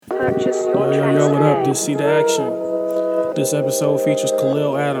purchase your tracks Yo, what up? today. This See the Action. This episode features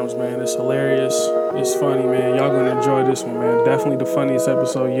Khalil Adams, man. It's hilarious. It's funny, man. Y'all gonna enjoy this one, man. Definitely the funniest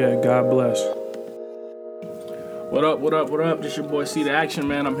episode yet. God bless. What up, what up, what up? This your boy See the Action,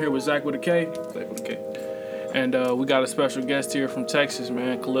 man. I'm here with Zach with a K. Zach with a K. And we got a special guest here from Texas,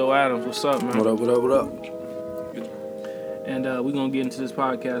 man. Khalil Adams. What's up, man? What up, what up, what up? And we're going to get into this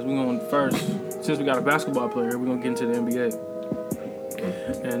podcast. We're going to first, since we got a basketball player, we're going to get into the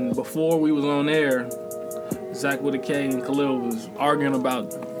NBA. And before we was on air, Zach with a K and Khalil was arguing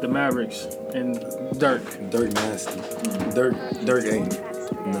about the Mavericks and Dirk. Dirk nasty. Dirk ain't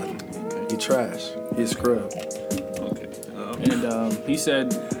nothing. He trash. He a scrub. Okay. And he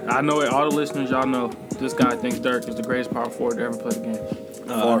said, I know it, all the listeners, y'all know, this guy thinks Dirk is the greatest power forward to ever play the game.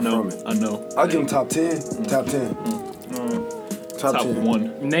 Far from it. I know. I'll give him top 10. Top 10. Top 10.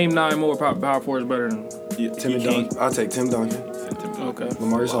 1. Name 9 more power forwards better than him. Yeah, Tim Duncan. I'll take Tim Duncan. Okay.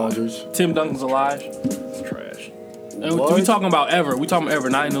 Lamarcus Aldridge. Tim Duncan's alive. It's trash. And What? we talking about ever. We talking about ever,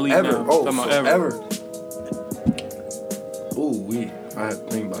 not in the league Ever. now. Oh, Talking about ever. Ooh, I had to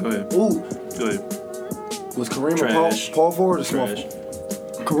think about Go it. ahead. Ooh, Go ahead. was Kareem Trash. a Paul Ford or small? Trash.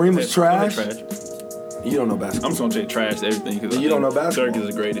 Kareem was trash? Trash. You don't know I'm basketball. just gonna say trash to everything because You don't know basketball. Dirk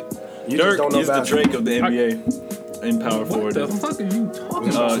is great. You Dirk just don't know is the basketball. Drake of the NBA in power What forward. the fuck are you talking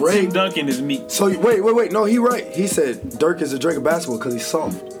about? Drake. Tim Duncan is meat. So, wait. No, he right. He said Dirk is the Drake of basketball because he's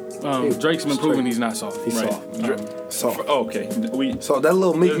soft. Drake's been proving he's not soft. He's Right. soft. Soft. Oh, okay. So that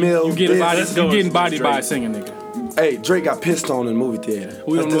little Meek Mill. You getting bodied, let's go. you getting bodied by a Drake. singing nigga. Hey, Drake got pissed on in the movie theater.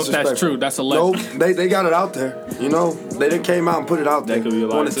 We don't know if that's disrespectful. true. That's a Nope, legend. they got it out there. You know, they done came out and put it out there. That could be a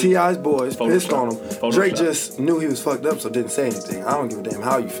lie, One of too. T.I.'s boys pissed on him. Photoshop. Drake just knew he was fucked up, so didn't say anything. I don't give a damn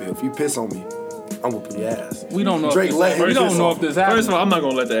how you feel. If you piss on me, I'm whooping your ass. We don't know. Drake if let this, him we don't piss know on if this happened. First of all, I'm not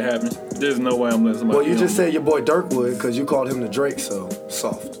gonna let that happen. There's no way I'm letting somebody. Well, you be just on said your boy Dirk would because you called him the Drake, so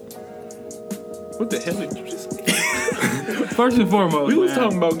soft. What the hell did you just? First and foremost, We was man,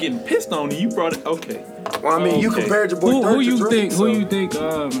 talking about getting pissed on, and you brought it. Okay, Well, I mean, you Okay. compared your boy who, Dirk who you to Drake. think? so. Who you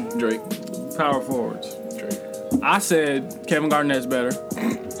think? Drake. Power forwards. Drake. I said Kevin Garnett's better.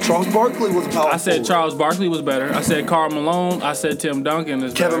 Charles Barkley was a power I said forward. Charles Barkley was better. I said Karl Malone. I said Tim Duncan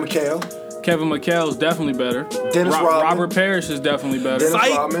is Kevin better. McHale, Kevin McHale's definitely better. Dennis Rodman. Robert Parrish is definitely better. Dennis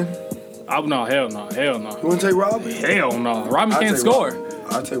Psych. Rodman. No, hell no. You want to take Rodman? Hell no. Rodman I'd can't take score. Rodman.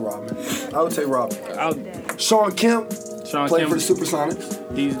 I'd take Rodman. I would take Rodman. I'll- Sean Kemp Sean played Kemp, for the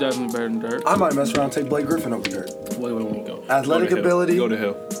Supersonics. he's definitely better than Dirk. I might mess around and take Blake Griffin over Dirk. Wait. Go. Athletic Go to hell. ability. Go to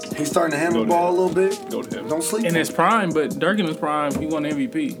hell. He's starting to handle Go the to ball a hell. little bit. Go to hell. Don't sleep. In on his prime, but Dirk in his prime, he won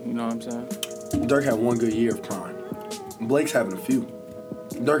MVP. You know what I'm saying? him. Dirk had one good year of prime. Blake's having a few.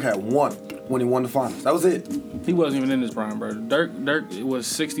 Dirk had one when he won the finals. That was it. He wasn't even in his prime, bro. Dirk was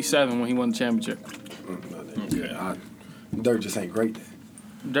 67 when he won the championship. Yeah, Dirk just ain't great then.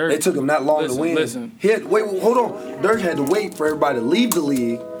 Dirk, They took him that long listen, to win. Listen, He had, wait, hold on. Dirk had to wait for everybody to leave the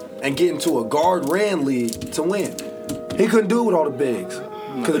league and get into a guard-ran league to win. He couldn't do it with all the bigs.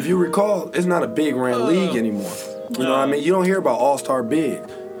 Because if you recall, it's not a big-ran league anymore. You know what I mean? You don't hear about all-star big.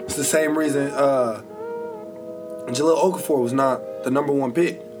 It's the same reason Jahlil Okafor was not the number one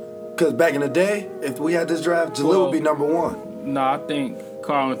pick. Because back in the day, if we had this draft, Jahlil would be number one. no, I think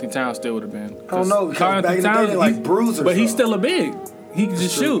Karl Anthony Towns still would have been. I don't know, because Karl back in the Anthony day, they Towns, like bruisers. but he's though. still a big. He can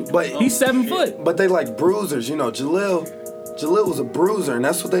just shoot. But He's 7 foot. But they like bruisers, you know. Jahlil was a bruiser, and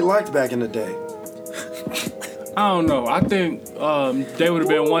that's what they liked back in the day. I don't know. I think they would have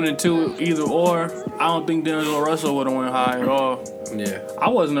been 1 and 2 either or. I don't think D'Angelo Russell would have went high at all. Yeah. I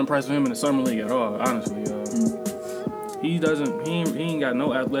wasn't impressed with him in the summer league at all, honestly. He ain't got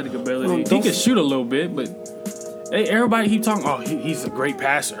no athletic ability. Well, He don't- can shoot a little bit, but everybody keep talking, he's a great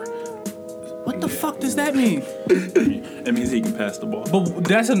passer. What the fuck does that mean? That means he can pass the ball. But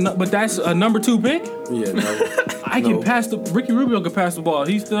that's a number 2 pick? Yeah, no. I can pass Ricky Rubio can pass the ball.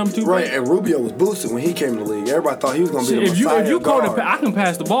 He's the number 2 Right, pick. and Rubio was boosted when he came in the league. Everybody thought he was going to be the If you Messiah call guard. it, I can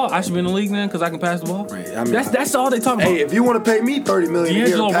pass the ball. I should be in the league then because I can pass the ball. Right, I mean, that's all they talking about. Hey, if you want to pay me $30 million a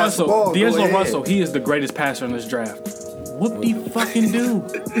year to pass the ball, go ahead. Russell, he is the greatest passer in this draft. What do you fucking do?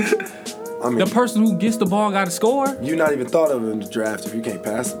 I mean, The person who gets the ball got to score? you not even thought of him in the draft if you can't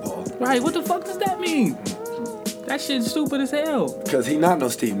pass the ball. Right, what the fuck does that mean? That shit's stupid as hell. Because he not no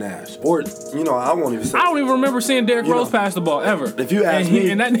Steve Nash. Or, you know, I won't even say. I don't even remember seeing Derrick You Rose know, pass the ball ever. If you ask and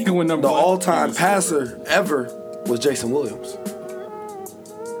me, and that nigga went number the 1. all-time passer ever was Jason Williams.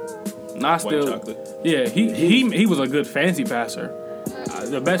 Nah, still, chocolate. yeah, he was a good fancy passer.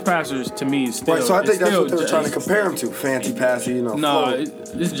 The best passers to me is still. Right, so I think that's what they were it's trying to still- compare him to. Fancy passer, you know. No,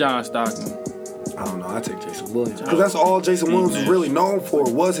 flow. it's John Stockton. I don't know. I take Jason Williams because that's all Jason Williams was really known for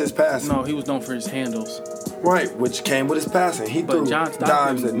was his passing. No, he was known for his handles. Right, which came with his passing. He But threw John Stockton,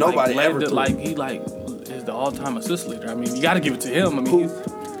 dimes that nobody like, ever landed, threw. like he like is the all-time assist leader. I mean, you got to give it to him. I mean,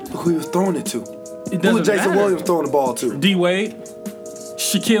 Who he was throwing it to? it Who doesn't was Jason matter. Williams throwing the ball to? D Wade,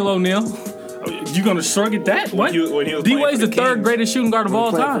 Shaquille O'Neal. You gonna shrug at that? What? When he was D playing Wade's for the the third Kings. greatest shooting guard of all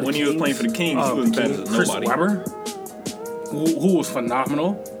playing for time. the When he was playing for the Kings, he was better than Chris nobody. Webber, who was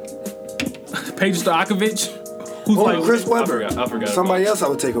phenomenal. Paige Stojakovic, who's Oh, like Chris Webber. I forgot Somebody about else I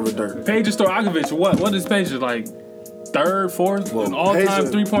would take over Dirk. Paige Stojakovic. What is Paige like? Third, fourth, in all-time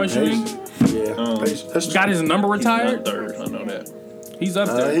Paige- three-point shooting. Yeah, Paige, that's Got his number He's not retired. third. I know that. He's up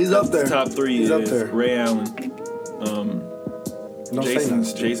there. He's up there. Top three He's is up there. Ray Allen, Don't say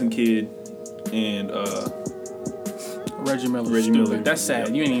nothing. Jason Kidd, and Reggie Miller. Reggie Stupid. Miller. That's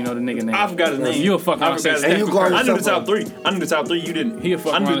sad. You ain't even know the nigga name. I forgot his name. You a fucking I forgot his And name. you call I knew the yourself top three. I knew the top three. You didn't. He a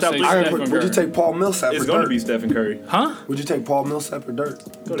fucking I knew the top around three. say I Stephen would you Curry. take Paul Millsap It's or going to Dirk? be Stephen Curry. Huh? Would you take Paul Millsap or Dirk?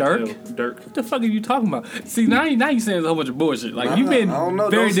 Go to Dirk? hell. Dirk. What the fuck are you talking about? See, now you saying a whole bunch of bullshit. Like, you've Nah, been I don't know.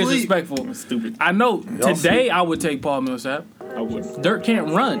 very Don't sleep. disrespectful. Stupid. I know. Y'all Today, sleep. I would take Paul Millsap. I would. Dirk can't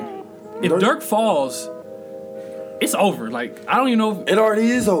run. If Dirk- Dirk falls, it's over. Like, I don't even know. It already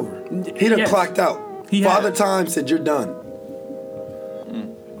is over. He done Yes. clocked out. He Father had. Time said you're done.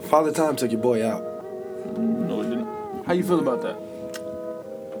 Father Time took your boy out. No, it didn't. How you feel about that?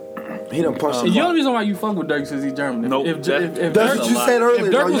 He done punched the The clock. only reason why you fuck with Dirk is he's German. Nope, If that's Dirk, That's what you said earlier.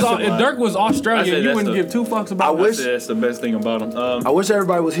 if Dirk though. was You au- said- if Dirk was I Australian, said you that's wouldn't the- give two fucks about I that. wish- That's the best thing about him. I wish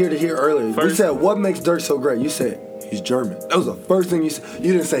everybody was here to hear earlier. We First- said, what makes Dirk so great? You said, he's German. That was the first thing you said.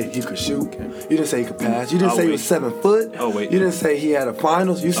 You didn't say he could shoot. You didn't say he could pass. You didn't I'll say he wait. was 7 foot. I'll wait. You didn't say he had a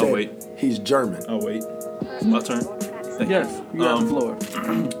finals. You said wait. he's German. Oh wait, my turn. Thank you. Yes, you got the floor.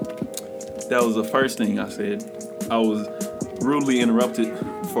 That was the first thing I said. I was rudely interrupted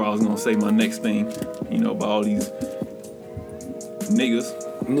before I was gonna say my next thing. You know, by all these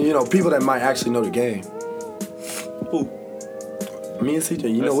niggas. You know, people that might actually know the game. Who? Me and CJ,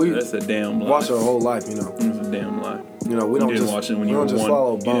 you know, That's a damn lie. watch our whole life, you know. That's a damn lie. You know, we You don't didn't just watch it when we you don't were just one.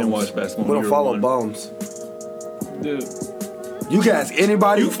 follow You bums. didn't watch basketball We when don't you were follow one. bums. Dude, You can ask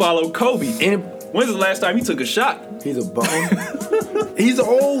anybody. You follow Kobe. Any, When's the last time he took a shot? he's a bum. He's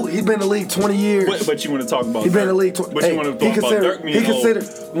old. He's been in the league 20 years. But you want to talk about He's been in the Dirk. league. But you want to talk about Dirk being He considered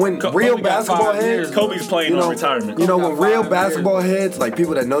when Co- real Kobe got basketball 5 years. heads. Kobe's playing You know, on retirement. you know Kobe when got real 5 basketball heads, like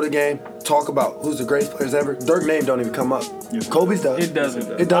people that know the game, talk about who's the greatest players ever. Dirk name don't even come up. Yes. Kobe's does. it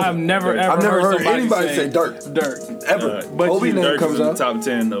doesn't. It doesn't. I've never ever I've never heard somebody anybody say Dirk. Dirk. Ever. But Kobe you- name Dirk comes is in the up. top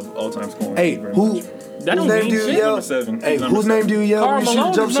 10 of all-time scoring. Hey, Very who? much. That Whose don't name mean do you shit. yell? Number 7. Hey, He's number whose name 7. do you yell Karl when you shoot a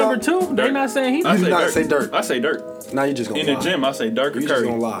Malone jump is number shot? 2. They Dirk. not saying he. I do say not Dirk. say Dirk. I say Dirk. Now you just gonna In the lie. gym, I say Dirk or You just Curry.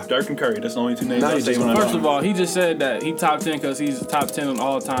 gonna lie. Dirk and Curry. That's the only two names Now I you say just when I gonna First of all, he just said that he top 10 because he's top 10 in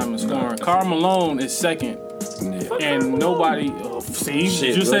all time in scoring. Karl Malone is second, Yeah. and nobody. See, Shit.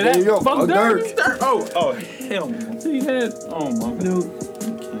 did you say There that? you go. Fuck Oh, Dirk. Dirk. Oh, hell no. See that? Oh, my God. Dude,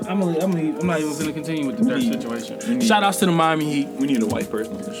 I'm not even gonna continue with the Dirk situation. need- Shout outs to the Miami Heat. We need a white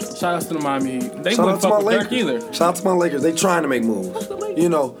person on the show. Shout outs to the Miami Heat. They Shout out wouldn't to my fuck with Dirk Lakers. either. Shout out to my Lakers. They trying to make moves. You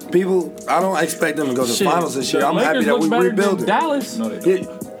know, people. I don't expect them to go to the Shit, finals this year. the I'm happy Lakers that look we better than rebuilding. Dallas. No, they Yeah.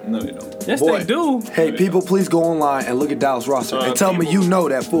 don't. No, they don't. Yes, Boy. they do. Hey, people, please go online and look at Dallas roster and tell me people- you know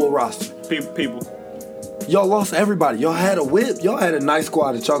that full roster. People. Y'all lost everybody. Y'all had a whip. Y'all had a nice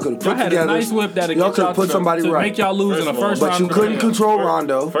squad that y'all could have Y'all put had together. a nice whip that'll y'all get could y'all have put to, somebody to right. make y'all lose First in the of all- first But round. you of the couldn't playoffs. control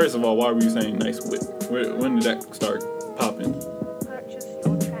Rondo. First of all, why were you saying nice whip? When did that start popping?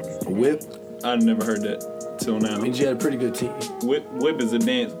 A whip. I never heard that till now. I mean, you had a pretty good team. Whip is a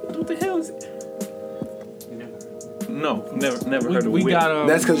dance. What the hell is it? No, never heard of We whip. got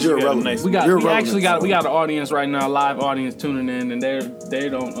That's because you're You got a irrelevant. nice- We got. You're We irrelevant. actually got. We got an audience right now, a live audience tuning in, and they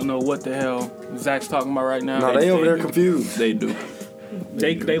don't know what the hell Zach's talking about right now. No, they over there confused. They do.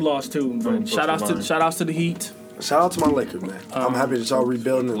 They lost too. But shout outs to the Heat. Shout out to my Lakers, man. I'm happy that y'all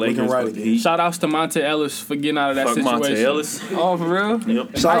rebuilding and looking Lakers right with the again. Heat. Shout outs to Monte Ellis for getting out of that Fuck situation. Monte Ellis. Oh, for real?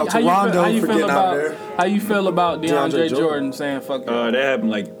 Yep. Shout out to Rondo for getting out of there. How you feel about DeAndre DeAndre Jordan saying fuck that? That happened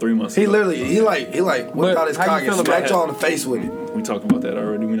like 3 months He ago. literally, he whipped But out his how you cock and feel about smacked that? y'all in the face with it. We talked about that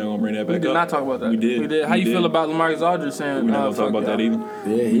already. We're not gonna bring that back We did up. not talk about that. We did. How you We feel did. about LaMarcus Aldridge saying? We're not gonna fuck talk about that y'all?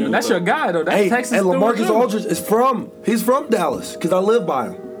 either. Yeah, he. That's your guy though. That's Hey, Texas. and through LaMarcus and through. Aldridge he's from Dallas, because I live by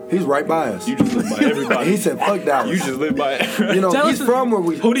him. He's right by us. You just live by everybody. He said, fuck Dallas. You just live by it. You know, Tell he's us- from where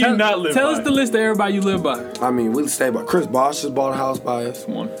we. Who do you not live Tell by? us the list of everybody you live by. I mean, we stay by. Chris Bosh just bought a house by us.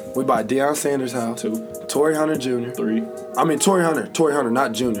 1, We buy Deion Sanders' house. 2, Torrey Hunter Jr. 3. I mean, Torrey Hunter,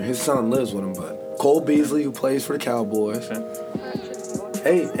 not Jr. His son lives with him, but Cole Beasley, who plays for the Cowboys. Okay.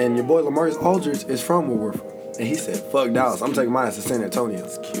 Hey, and your boy LaMarcus Aldridge is from where we're from. And he said, fuck Dallas. I'm taking mine to San Antonio.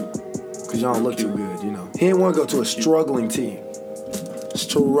 It's cute. Because y'all don't look too good, you know. He didn't want to go to a struggling team.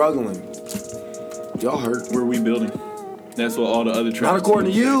 Struggling. Y'all hurt. We're rebuilding. That's what all the other Not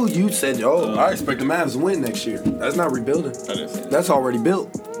according to teams- you. You said, I expect the Mavs to win next year. That's not rebuilding. I didn't say that. That's already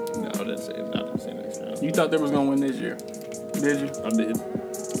built. No, I didn't say that. I didn't say that. You thought they was gonna win this year? Did you? I did.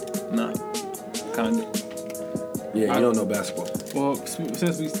 Nah. Kinda. Yeah, you don't know basketball. Well,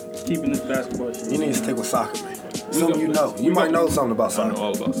 since we keeping this basketball shit, You need to stick with soccer, man. Something go- you know. You we might go- know something about I know soccer.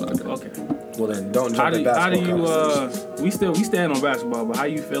 all about soccer. Okay. Well, then don't How jump do, that how do basketball you conversation. we stand on basketball, but how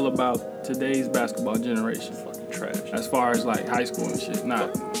you feel about today's basketball generation? Fucking trash. As far as like high school and shit,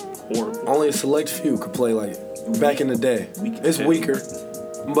 not Horrible. Only a select few could play like back in the day. It's weaker,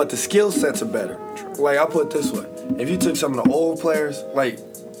 but the skill sets are better. Like, I'll put it this way. If you took some of the old players, like,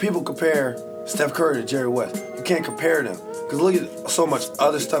 people compare Steph Curry to Jerry West. You can't compare them. Because look at so much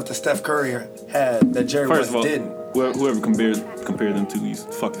other stuff that Steph Curry had that Jerry First West of all, didn't. whoever compared them to, he's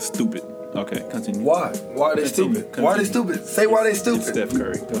fucking stupid. Okay, continue. Why? Why are they Continue. stupid? Why are they stupid? Say why they It's stupid. Steph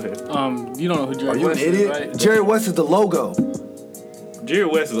Curry. Go ahead. you don't know who Jerry Are you an West idiot? is, right? Jerry West is the logo. Jerry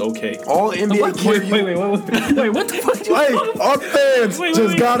West is okay. All NBA Wait, carry you. wait, what the fuck you Hey, talking about? our fans Wait, just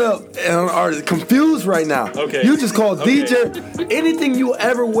wait. got up and are confused right now. Okay. You just called Okay. DJ. Anything you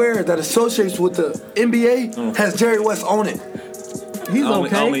ever wear that associates with the NBA has Jerry West on it. He's I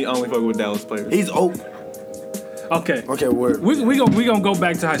okay. only fuck with Dallas players. He's Okay. okay. Word. We gonna go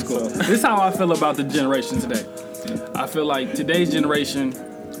back to high school. This is how I feel about the generation today. I feel like today's generation,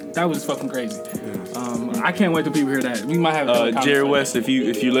 that was fucking crazy. I can't wait till people hear that. We might have a Jerry West, if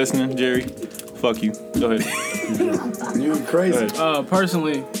you listening, Jerry, fuck you. Go ahead. You crazy. Go ahead.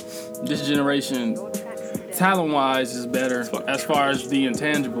 Personally, this generation, talent-wise, is better as far as the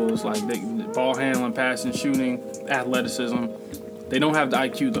intangibles, like ball handling, passing, shooting, athleticism. They don't have the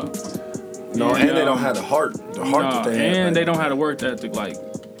IQ though. No, and they don't have the heart. The heart that they have. and they don't have the work ethic. Like,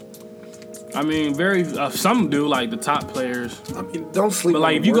 I mean, some do, like the top players. I mean, don't sleep. But on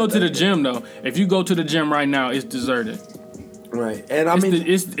like, if you go work to the ethic. gym though, if you go to the gym right now, it's deserted. right? And I It's, mean,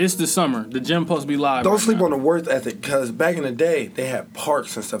 it's the summer. The gym supposed to be live. don't right sleep now. on the work ethic because back in the day they had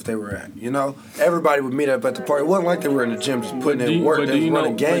parks and stuff they were at. You know, everybody would meet up at the park. It wasn't like they were in the gym just putting in work. They was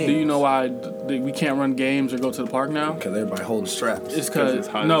running games. But do you know why we can't run games or go to the park now? Because everybody holding straps. It's 'Cause because it's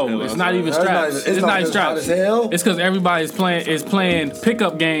hot as hell no, it's not outside. even That's not straps. even- It's not as hot straps. as hell. It's because everybody's playing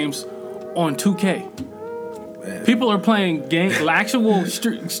pickup games on 2K. Man. People are playing actual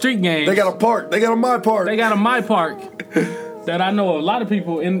street games. They got a park. They got a my park. They got a My Park that I know a lot of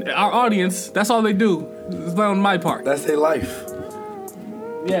people in our audience. That's all they do is play on My Park. That's their life.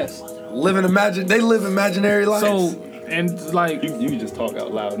 Yes. They live imaginary lives. So and like You can just talk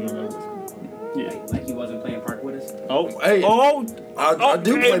out loud. You know? yeah. Like he wasn't playing park with us. Oh, Hey. oh, I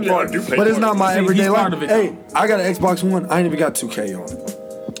do okay, play yeah, park, I do play but it's park. not my See, everyday he's life. part of it. Hey, I got an Xbox One. I ain't even got 2K on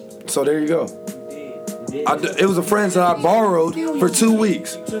it. So there you go. It was a friend's that I borrowed for 2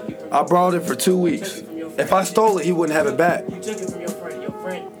 weeks. I borrowed it for 2 weeks. If I stole it, he wouldn't have it back. You took it from your friend. Your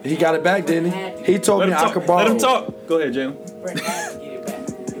friend. He got it back, didn't he? He told let me him I talk. could borrow Let him it. talk. Go ahead, Jalen. Friend had to get it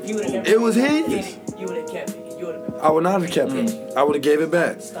back. If you would have never It was taken his. you would have kept it. And you would have been. I would not have kept it. I would have gave it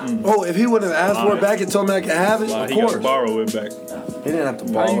back. Oh, if he would have asked for it back and told me I could have it, Wow, of he got to course. borrow it back. He didn't have to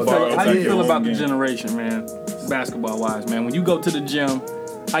How borrow you it. feel, how you back feel your about own the game. generation, man? Basketball wise, man. When you go to the gym,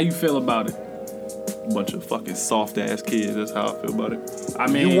 how you feel about it? Bunch of fucking soft ass kids. That's how I feel about it. I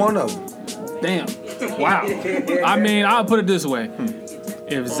mean, You one of them. damn. Wow. I mean, I'll put it this way.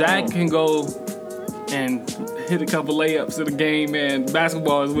 If Zach can go and hit a couple layups in a game, man,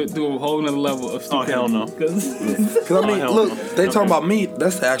 basketball is went through a whole nother level of Oh stupidity. hell no. Because I mean, hell look, no. they talking about me.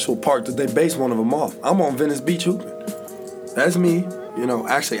 That's the actual park that they base one of them off. I'm on Venice Beach hooping. That's me. You know,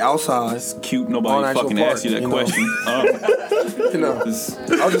 actually outside. It's cute. On Nobody actual fucking park, asked you that you know. question. You know, Let's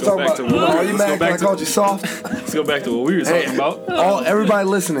I was just go talking back about. to Are you let's mad go 'cause back I to- called you soft? Let's go back to what we were talking Hey, about. everybody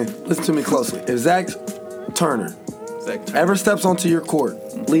listening, listen to me closely. If Zach Turner Zach Turner. ever steps onto your court,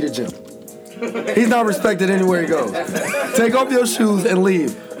 leave the gym. He's not respected anywhere he goes. Take off your shoes and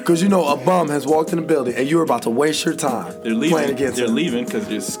leave. Because you know a bum has walked in the building and you're about to waste your time They're playing leaving. against They're him. leaving because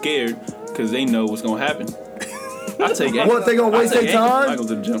they're scared because they know what's gonna happen. I take What, they gonna waste their time? I go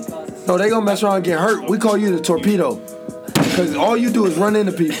to the gym. No, they gonna mess around and get hurt. We call you the torpedo. Because all you do is run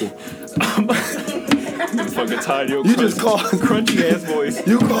into people. Fucking tired of your You just call- crunchy ass voice.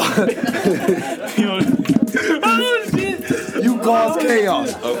 You call You know, oh shit. you cause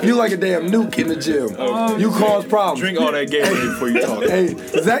chaos. You like a damn nuke in the gym. You cause problems. Drink all that Gatorade before you talk. Hey,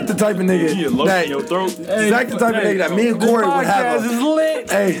 Zach the type of nigga You lotion that in your throat. Zach the type of nigga that me and Corey would have Podcast is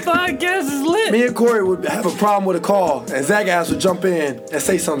lit. Hey. Podcast is lit. me and Corey would have a problem with a call, and Zach ass would jump in and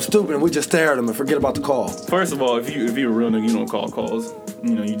say something stupid, and we just stare at him and forget about the call. First of all, if you're a real nigga, you don't call calls.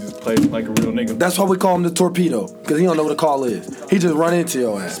 You know, you just play like a real nigga. That's why we call him the torpedo, because he don't know what a call is. He just run into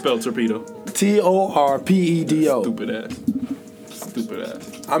your ass. Spell torpedo. Torpedo. Stupid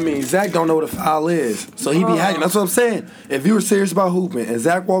ass. I mean, Zach don't know what a foul is, so he be hacking. That's what I'm saying. If you were serious about hooping and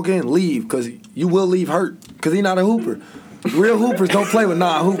Zach walk in, leave, because you will leave hurt, because he not a hooper. Real hoopers don't play with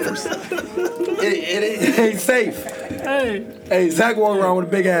non-hoopers. It ain't safe. Hey, Zach walk around with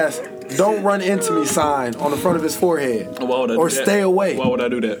a big ass "Don't run into me" sign on the front of his forehead. Why would I Or do that? stay away. Why would I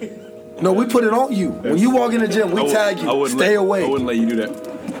do that? No, we put it on you. When you walk in the gym, we tag you. Stay away. I wouldn't let you do that.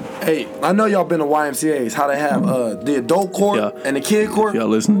 Hey, I know y'all been to YMCA's. How they have the adult court Yeah. and the kid court. Y'all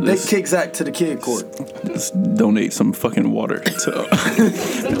listen to this. They kick Zach to the kid court. Let's donate some fucking water to.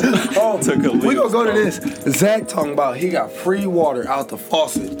 We gonna go to this. Zach talking about he got free water out the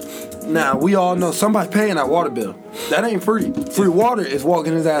faucet. Now we all know somebody paying that water bill. That ain't free. Free water is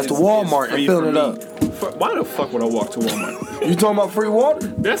walking his ass to Walmart and filling it up. Why the fuck would I walk to Walmart? You talking about free water?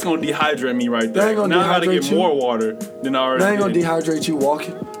 That's gonna dehydrate me right there. That ain't gonna now I gotta dehydrate get you. more water than I already That ain't gonna did. dehydrate you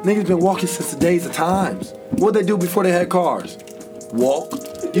walking. Niggas been walking since the days of times. What they do before they had cars? Walk.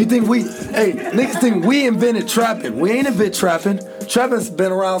 You think niggas think we invented trapping. We ain't invented trapping. Trapping's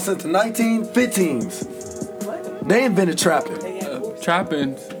been around since the 1915s. They invented trapping.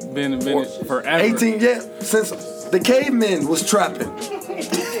 Trapping's been invented forever. 18, yeah, since the cavemen was trapping.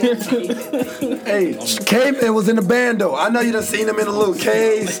 Hey, cavemen was in the bando. I know you done seen them in the little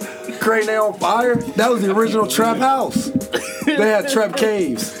caves, creating their own fire. That was the original trap house. They had trap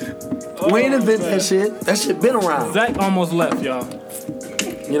caves. We ain't invented that shit. That shit been around. Zach almost left, y'all.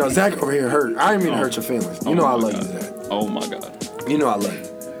 You know, Zach over here hurt. I didn't mean to hurt your feelings. You know I love you, Zach. Oh my god. You know I love you.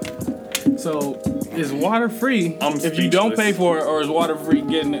 So, is water free I'm if you don't speechless. pay for it, or is water free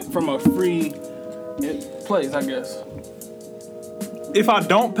getting it from a free place, I guess? If I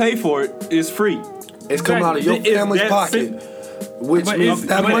don't pay for it, it's free. It's coming out of your It's family's that pocket, which But means it's-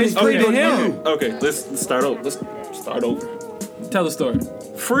 that but money's it's free free to to him. you. Okay, let's start over. Tell the story.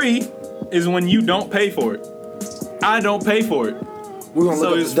 Free is when you don't pay for it. I don't pay for it. We're gonna So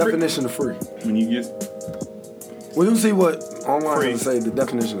look up it's the free. definition of free. When you get We're gonna see what online Free. gonna say the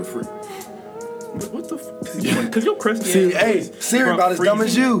definition of free. what the fuck? Because you're Christian. See, hey, Siri about as dumb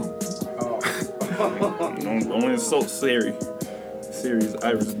as you. Only so Siri. Siri's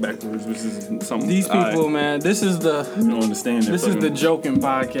Irish backwards, which is something. These people, man, this is the You don't understand. this is the joking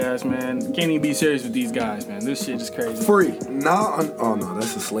podcast, man. Can't even be serious with these guys, man. This shit is crazy. Free. Oh no,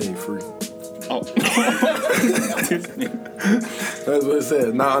 that's a slave free. Oh. That's what it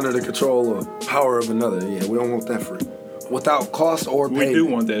says. Not under the control or power of another. Yeah, we don't want that free. Without cost or We payment. do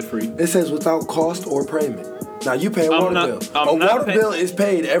want that free. It says without cost or payment. Now you pay a water bill. I'm A not water pay- bill is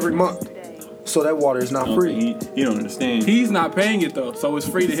paid every month, so that water is not free. You don't understand. He's not paying it though, so it's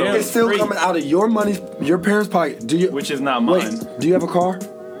free to him. It's still free. coming out of your money, your parents' pocket. Do you? Which is not Wait, mine. do you have a car?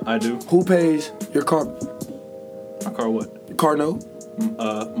 I do. Who pays your car My car what?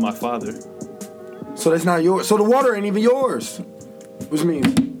 note? My father. So that's not yours. So the water ain't even yours, which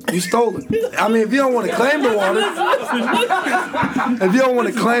means you stole it. I mean, if you don't want to claim the water,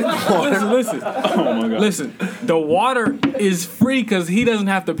 Listen, Oh my god. listen. The water is free because he doesn't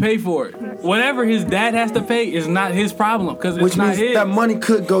have to pay for it. Whatever his dad has to pay is not his problem because it's which not means his. that money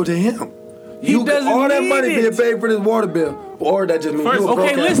could go to him. He doesn't all that need money it. being paid for this water bill, or that just means First- you a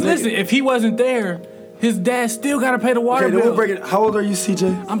Okay, broke ass listen. nigga. If he wasn't there, his dad still got to pay the water Okay, then bill. we'll break it. How old are you,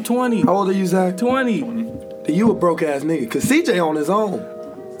 CJ? I'm 20. How old are you, Zach? 20. You a broke ass nigga, cause CJ on his own.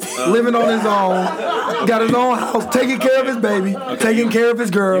 Living on his own, got his own house, taking care of his baby, taking care of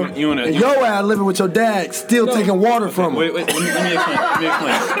his girl, You and your ass living with your dad, still taking water from him. Wait, let me explain.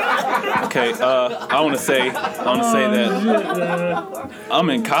 Okay, I want to say that I'm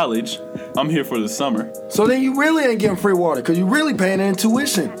in college. I'm here for the summer. So then you really ain't getting free water, cause you really paying in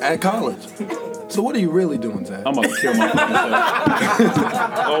tuition at college. So what are you really doing, Zach? I'm about to kill my fucking self.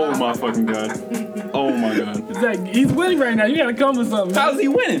 Oh my fucking god. Oh my god. Zach, he's winning right now. You got to come with something. How's he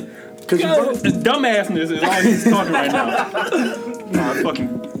winning? Cause you broke. The dumbassness is all he's talking right now. Nah, fucking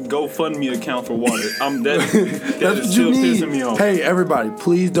GoFundMe account for water. That That's is what still you need. pissing me off. Hey, everybody,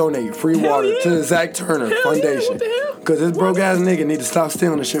 please donate free water to the Zach Turner Foundation. What the hell? Cause this broke ass nigga need to stop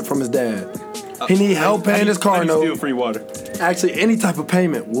stealing the shit from his dad. He need help paying his car Steal note. free water. Actually, any type of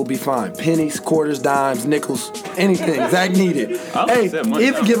payment will be fine. Pennies, quarters, dimes, nickels, anything. Zach need it. I'll Hey, accept money.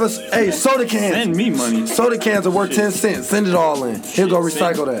 even give us, soda cans. Send me money. Soda cans are worth 10 cents. Send it all in. He'll go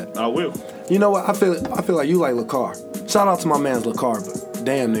recycle that. I will. You know what? I feel like you like LaCar. Shout out to my man's LaCar, but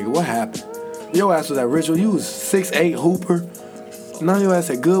damn nigga, what happened? Your ass was at Ritual. You was 6'8" hooper. Now your ass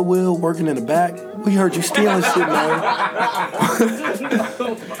at Goodwill working in the back. We heard you stealing shit, man.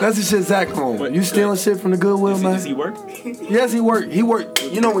 That's the shit Zach on. You stealing shit from the Goodwill, man? Does he work? Yes, he worked. He worked.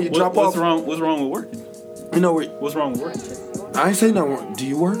 You know when you drop What's off. wrong? What's wrong with work? You know where? What's wrong with work? I ain't say nothing. Do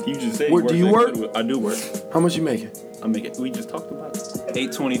you work? You just said Work, do you work? I do work. How much you making? I make it. We just talked about it.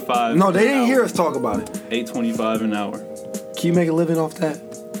 $8.25. No, they didn't hear us talk about it. $8.25 an hour. Can you make a living off that?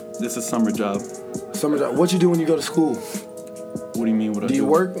 This is a summer job. Summer job. What you do when you go to school? What do you mean? What I do? Do you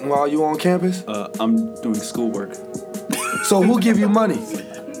work while you on campus? I'm doing schoolwork. So who give you money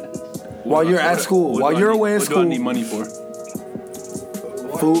while you're at school? While you're away at What do I need school? money for?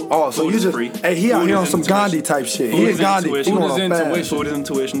 Food. Oh, so Food you is just free. hey, he out Food here is on some intuition. Gandhi type shit. Food He is is Gandhi. intuition. He Food on is a fast. intuition. Food is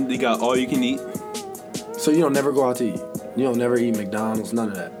intuition. They got all you can eat. So you don't never go out to eat. You don't never eat McDonald's. None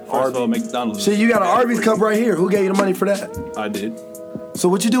of that. First of all, Arby's. McDonald's. Shit, you got an Arby's cup right here. Who gave you the money for that? I did. So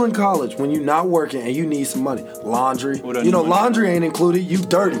what you do in college when you're not working and you need some money? Laundry. What do I You know, need money laundry ain't included. You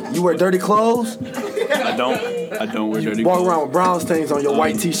dirty. You wear dirty clothes. I don't wear dirty Walk clothes. around with brown stains on your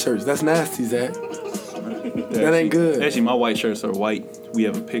white t-shirts. That's nasty, Zach. That ain't good. Actually, my white shirts are white. We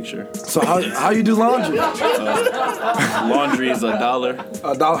have a picture. So how you do laundry? Laundry is $1.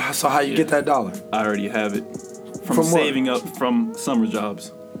 $1. So how you get that $1? I already have it. From what? saving up from summer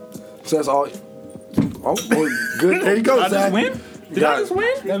jobs. So that's all. Oh, well, good. There you go, Did I Zach. just win? Did Got I it. just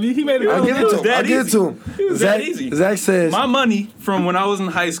win? I mean, he made it. I give it to him. that I give it easy. to him. It was Zach, that easy. Zach says, My money from when I was in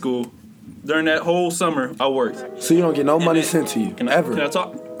high school, during that whole summer, I worked. so you don't get no money then- sent to you Can I, ever. Can I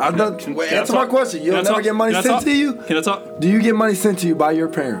talk? I'm done. Can Wait, I answer my talk? question. You'll Can I never talk? get money Can I sent talk? to you. Can I talk? Do you get money sent to you by your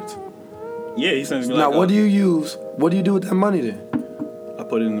parents? Yeah, he sends me Now, like. what do you use? What do you do with that money then? I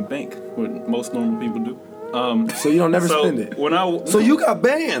put it in the bank. What most normal people do. So you don't never so spend it. when I So you got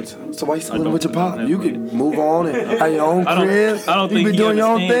bands. So why you still living with your I don't pop? have You money. could move on and have your own I don't- crib. I don't you think be he doing your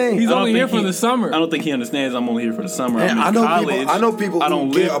own understands. thing. He's I don't only here think for the summer. I don't think he understands I'm only here for the summer. And I'm in I know college. people. I know people I who don't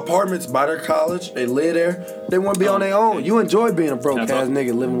get live. apartments by their college. They live there. They want to be on their own. You enjoy being a broke Can I ass talk?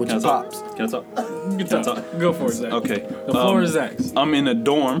 nigga living with Can your I talk? pops. Can I talk? Good Can I talk. talk? Go for it, Zach. Okay. The floor is Zach's. I'm in a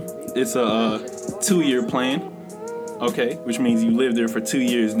dorm. It's a 2-year plan. Okay, which means you live there for 2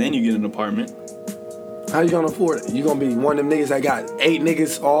 years, then you get an apartment. How you gonna afford it? You gonna be one of them niggas that got 8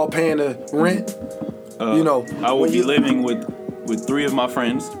 niggas all paying the rent? You know, I will when be you- living with 3 of my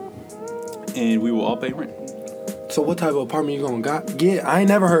friends, and we will all pay rent. So what type of apartment you gonna get? I ain't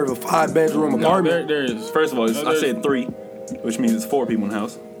never heard of a 5-bedroom apartment. There is. First of all, I there's- said 3, which means it's 4 people in the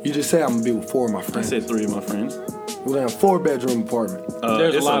house. You just say I'm gonna be with 4 of my I friends. said 3 of my friends. We're gonna have a 4-bedroom apartment.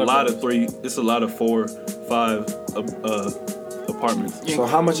 There's It's a lot of 3. It's a lot of 4, 5 apartments. So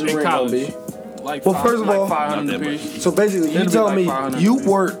how much is In rent gonna college. be? Like Well, first of all- 500 Not that apiece. So basically, you It'll be tell like me 500 you apiece.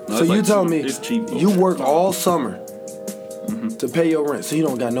 work. No, So it's you like tell cheap. me It's cheap. you work all summer to pay your rent, so you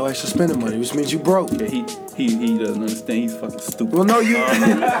don't got no extra spending money, which means you broke. Yeah, he doesn't understand. He's fucking stupid. Well, no, you.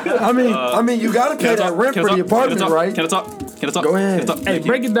 I mean, you gotta pay that rent for the apartment, right? Can I talk? Can I talk? Go ahead. Can I talk? Hey, Thank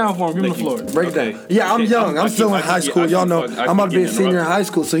break you. it down for him. Give him Thank the you. floor. Break it Okay. down. Yeah, I'm Okay, young. I'm still in high school. Y'all know I'm about to be a senior in high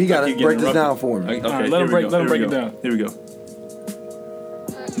school, so he gotta break this down for me. Okay, Alright, let him here we break- go, let him here we break it go. down. Here we go.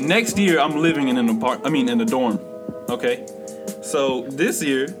 Next year, I'm living in in a dorm. Okay, so this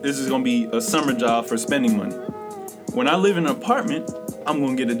year, this is gonna be a summer job for spending money. When I live in an apartment, I'm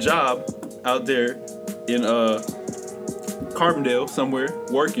gonna get a job out there in Carbondale somewhere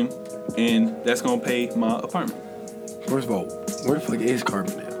working, and that's gonna pay my apartment. First of all, where the fuck is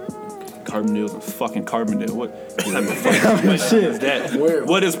Carbondale? Carbondale's a fucking Carbondale. What type of fucking place Shit. is that? Where?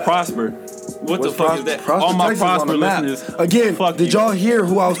 What is Prosper? What the fuck is that? All my Texas on Prosper the map. listeners. Again, fuck did you. y'all hear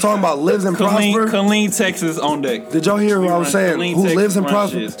who I was talking about lives in Prosper? Killeen, Texas on deck. Did y'all hear who I was saying? Killeen, Who Texas lives in run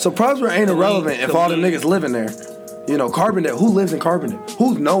Prosper? shit. So Prosper ain't irrelevant if all them Killeen. niggas living there. You know, Carbondale. Who lives in Carbondale?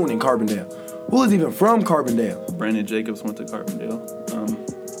 Who's known in Carbondale? Who is even from Carbondale? Brandon Jacobs went to Carbondale.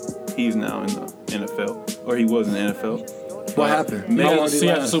 He's now in the NFL, or he was in the NFL. What happened? Megan- How long did He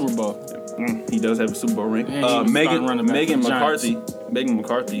has a last? Super Bowl. He does have a Super Bowl ring. And he was starting Megan running back for the Megan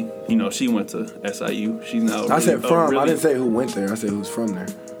McCarthy. You know, she went to SIU. She's now. I said from. Really, I didn't say who went there. I said who's from there.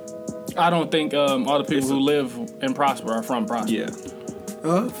 I don't think all the people who live in Prosper are from Prosper. Yeah,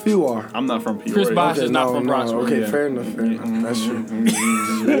 A few are. I'm not from Peoria. Chris Bosh Okay, is not no, from no, Prosper. Okay, Yeah. fair enough. Fair enough. That's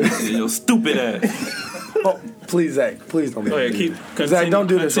true. Your stupid ass. Oh, please, Zach. Please don't. Go ahead, keep. Zach, don't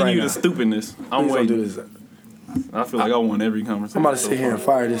do this Continue right the now. stupidness. I'm Please don't waiting. do this. I feel like I won every conversation. I'm about to so sit here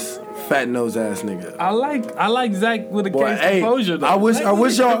far. and fire this fat nose ass nigga. I like Zach with a Boy, case hey, composure. Though. I wish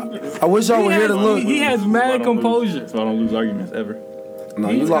y'all were here to look. He has mad composure. So I don't lose arguments ever. No,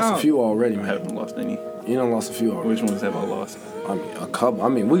 you He's lost out. a few already, I man. haven't lost any. You done lost a few already. Which ones have I lost? I mean, a couple. I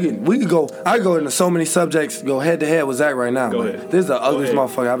mean, we could go. I could go into so many subjects. Go head to head with Zach right now. Go man. ahead. This is the Go ugliest ahead.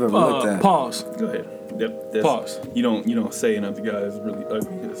 motherfucker I've ever looked at. Pause. Go ahead. Yep. Pause. You don't say another guy is really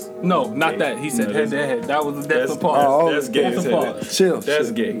ugly. No, not gay. that. He said No, head to head. That was that's a that's- pause. That's gay. That's as a hell. pause. Chill. That's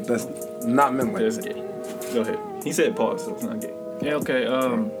chill. gay. That's not meant like That's that. gay. Go ahead. He said pause, so it's not gay. Yeah, okay.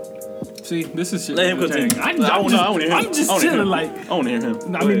 See, this is shit. Let him continue. I want to hear him. I'm just I wanna hear chilling. him. Like, I want to hear him. I Go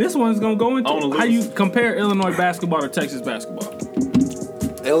mean, ahead. this one's gonna go I into wanna how lose. you compare Illinois basketball to Texas basketball.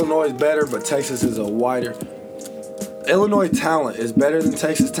 Illinois is better, but Texas is a wider. Illinois talent is better than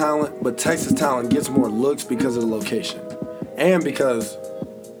Texas talent, but Texas talent gets more looks because of the location. And because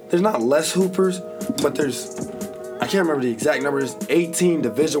there's not less hoopers, but there's, I can't remember the exact number, there's 18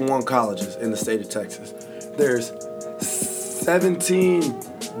 Division I colleges in the state of Texas. There's 17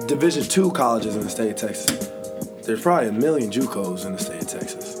 Division II colleges in the state of Texas. There's probably 1 million JUCOs in the state of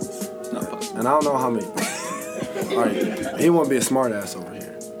Texas. Not possible. And I don't know how many. All right, he won't be a smart ass over here.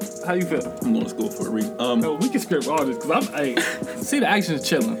 How you feel? I'm going to school for a reason. No, we can script all this because see the action's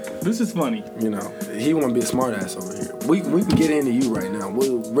chilling. This is funny. You know, he won't be a smart ass over here. We can get into you right now.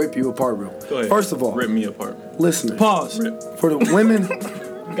 We'll rip you apart real. Go ahead. First of all, Rip me apart. listeners, Pause. Rip. for the women,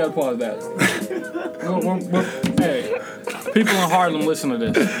 You gotta pause that. Hey, people in Harlem listen to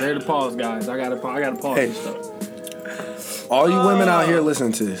this. They're the pause guys. I gotta pause Hey. this stuff. all you women out here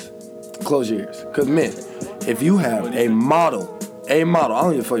listening to this, close your ears. Because men, if you have a model, I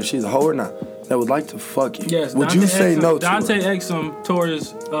don't give a fuck if she's a hoe or not, that would like to fuck you, Yes. would you say no to Dante her? Exum tore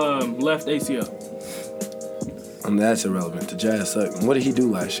his left ACL. That's irrelevant to Jazz Sutton. What did he do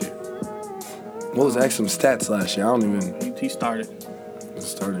last year? What was Exum's stats last year? I don't even He started.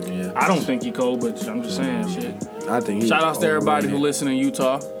 start yet. I don't think he cold, but I'm just saying shit. I think he Shout was outs to everybody who overrated. listen in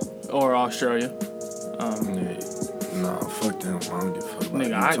Utah or Australia. Nah, fuck them. I don't give a fuck about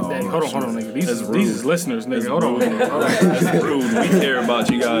Nigga, Utah or hold on, Australia. nigga. These That's is rude. listeners, nigga. That's Hold on. rude. That's rude. We care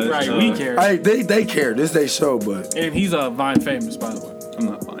about you guys. Right, we care. Hey, they care. This they show, but And he's Vine famous, by the way. I'm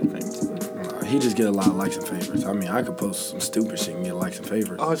not fine famous. he just get a lot of likes and favorites. I mean, I could post some stupid shit and get likes and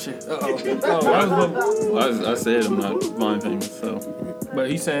favorites. Oh shit. Oh, I said I'm not fine famous, so but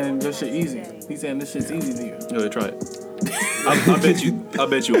he's saying this shit easy. He's saying this shit's easy to you. go ahead, try it. I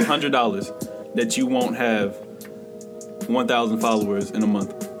bet you $100 that you won't have 1,000 followers in a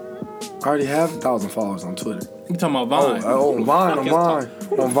month. I already have 1,000 followers on Twitter. You talking about Vine? On Vine, on Vine,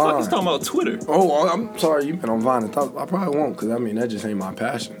 Who the on fuck is Vine. talking about Twitter? Oh, I'm sorry, you meant on Vine. I probably won't, cause I mean that just ain't my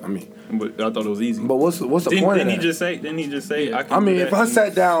passion. I mean, But I thought it was easy. but what's the point of Didn't he that? just say? Didn't he just say? I, can I do mean, that? if I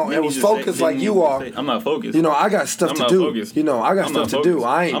sat down Didn't and he was just say- focused didn't like he you just are, say- I'm not focused. you know, I got stuff I'm to not do. focused. You know, I got I'm stuff to not do. focused.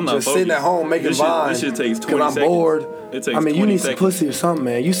 I ain't I'm not just sitting at focused. home making This shit- vines this shit takes 20 because I'm seconds. bored. It takes I mean, you 20 need some seconds. pussy or something,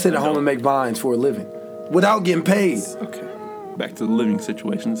 man. You sit at I home don't. and make vines for a living without getting paid. Okay. Back to the living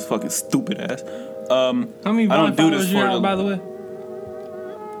situation. This fucking stupid ass. How many I Vine don't do this followers you for have, the- by the way?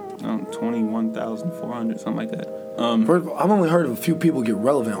 21,400, something like that. First of all, I've only heard of a few people get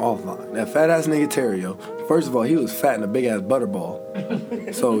relevant off Vine. That fat ass nigga Terrio. First of all, he was fat and a big ass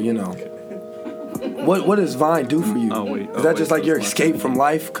butterball. So you know, what does Vine do for you? Oh, wait. Is that just like your that's escape my- from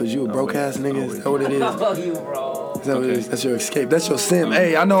life? Cause you a broke wait. ass nigga? Oh, Is wait. that what it is? Oh, you wrong. Is that what it is? That's your escape. That's your sim.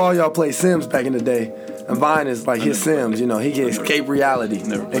 Hey, I know all y'all play Sims back in the day. And Vine is like his never played Sims. You know, he can escape reality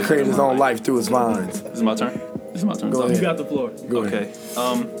Never and played create that his in my own life. life through his vines. This is my turn. This is my turn. Go You ahead. got the floor. Go ahead.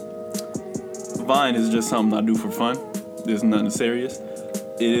 Okay. Vine is just something I do for fun. There's nothing serious.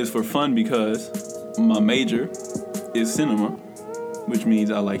 It is for fun because my major is cinema, which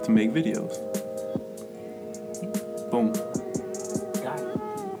means I like to make videos. Boom.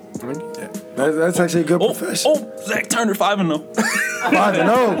 That's actually a good profession. Zach Turner 5-0.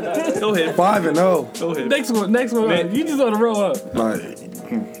 5-0. Go ahead. 5-0. Go ahead. Next one. Man. You just on the roll up. Like,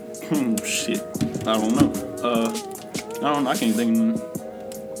 Shit. I don't know. I can't think of none.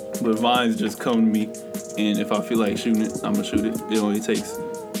 But vines just come to me, and if I feel like shooting it, I'm gonna shoot it. It only takes.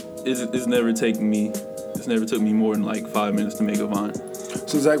 It's never taken me. It's never took me more than like 5 minutes to make a vine.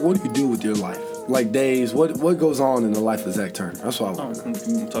 so Zach, what do you do with your life? Like days, what goes on in the life of Zach Turner? That's what I Oh, want. we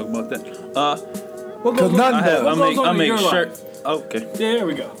can talk about that. What Cause goes, nothing I have. does. I make your shirts. Okay. Yeah, there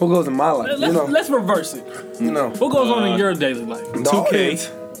we go. What goes in my life? Let's reverse it. you know. What goes on in your daily life? The 2K. audience-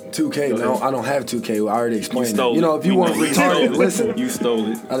 2K. Go No, ahead. I don't have 2K. I already explained You that. stole You know, it. if you We want know you stole retarded, it. listen. You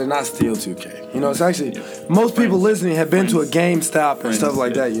stole it. I did not steal 2K. You know, it's actually most people listening have been to a GameStop and Friends, stuff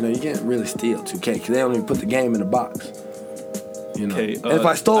like yeah. that. You know, you can't really steal 2K because they don't even put the game in the box. You You know, Okay. and if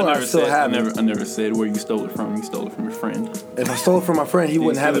I stole it, I still have it. I never said where you stole it from. You stole it from your friend. If I stole it from my friend, he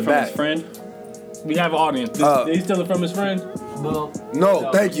wouldn't have it from back. His friend. We have an audience. Did he steal it from his friend? No,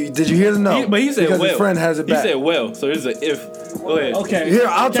 thank you. Did you hear the no? But he said because well. his friend has it back. He said well. So there's an if. Go ahead. Okay. Here,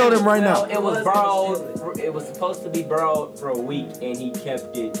 I'll tell them right now. It was borrowed. It was supposed to be borrowed for a week, and he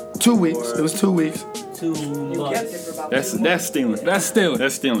kept it 2 weeks. It was 2 weeks. 2 months. That's stealing. That's stealing.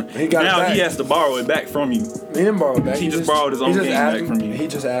 That's stealing. He got it now back. he has to borrow it back from you. He didn't borrow it back. He just borrowed his own game asked back from you. He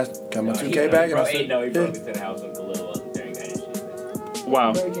just asked, "Got my 2K back?" And I said, He broke "Yeah." into the house when Khalil wasn't there and got his shit.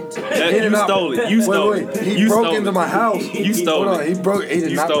 Wow. He You did not- stole it. You stole it. Wait, he You broke stole into it. my house. You stole Hold on, it. he did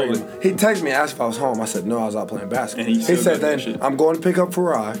You not stole break it. He texted me, asked if I was home. I said, no, I was out playing basketball. And he still said got that then, shit. I'm going to pick up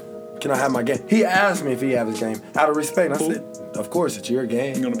Farai. Can I have my game? He asked me if he had his game. Out of respect, I Who? said, of course, it's your You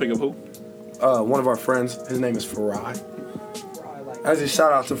game. gonna pick up who? One of our friends, his name is Farai. As a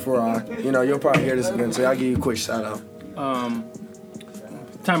shout out to Farai. You know, you'll probably hear this again, so I'll give you a quick shout out.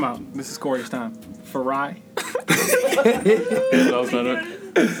 Time out. This is Corey's time. Farai.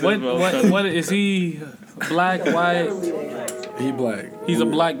 What is he? Black, white? He black. He's a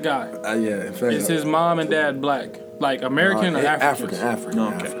black guy. Yeah, in fact. Is his mom and dad black? Like American or African? African.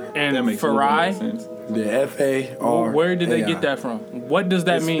 Okay. And That makes a little bit Farai? more sense. The F-A-R. Where did they get that from? What does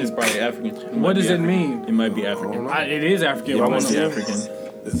that mean? It's probably African. What does it mean? It might be African. It is African. Yeah, I It wanna might be know. African.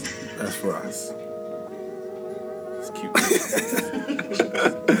 That's Farai. It's cute.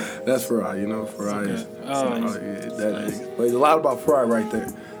 That's Farai, you know, Farai is. Nice. That is. But there's a lot about Farai right there.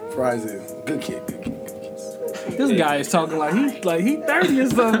 Farai's a good kid. This guy is talking like he 30 or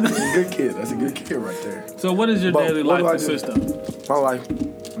something. Good kid. That's a good kid right there. So what does your But daily what do life I do? consist of? My life,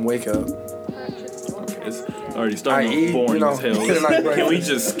 wake up. It's already starting I eat, off boring you know, as hell. get a nice Can we breakfast.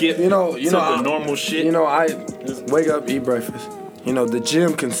 just skip You know, to the normal shit? You know, I wake up, eat breakfast. You know, the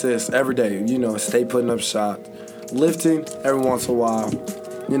gym consists every day. You know, stay putting up shots, lifting every once in a while.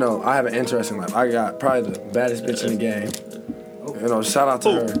 You know, I have an interesting life. I got probably the baddest bitch in the game. You know, shout out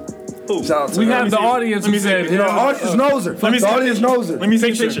to her. Who? Shout out to We her. have the audience who said, You know, audience knows her. Let me see The a audience picture. knows her. Let me see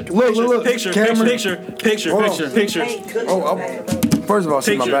a picture. Look. Picture. Camera. Hold on. Picture. Oh, first of all,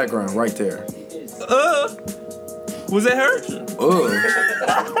 see my Picture. background right there. Was that her? Ugh.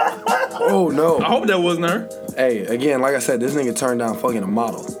 Oh I no. hope that wasn't her. Hey, again, like I said, this nigga turned down fucking a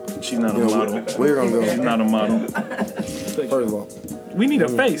model. She's not a You know, model. we're gonna She's go. not a model. First of all, we need a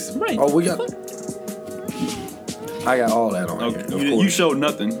face. Right. oh, we got. I got all that on here. Okay. Of You course. showed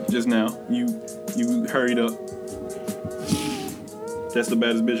nothing just now. You hurried up. That's the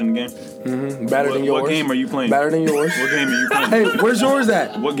baddest bitch in the game. Better than yours. What game are you playing? Better than yours. What game are you playing? Hey, where's yours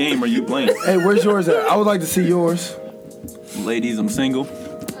at? What game are you playing? Hey, where's yours at? I would like to see yours. Ladies, I'm single.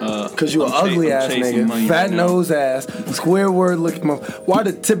 Cause you an ugly ass nigga, fat nose ass, square word looking. Why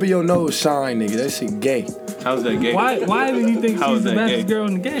the tip of your nose shine, nigga? That shit gay. How's that gay? Why do you think How she's is the that baddest gay? girl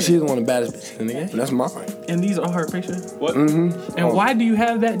in the game? She's one of the baddest bitches in the game. That's mine. And these are her pictures. What? And why do you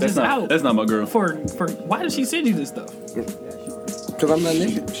have that That's just not. out? That's not my girl. For why does she send you this stuff? Cause I'm that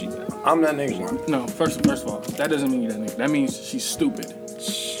nigga. I'm that nigga. No, first of all, that doesn't mean you're that nigga. That means she's stupid.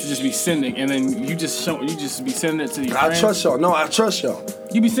 She just be sending, and then you just be sending it to your I friends. trust y'all. No, I trust y'all.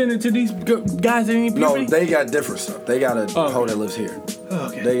 You be sending it to these guys that ain't No, puberty? they got different stuff. They got a Oh. hoe that lives here.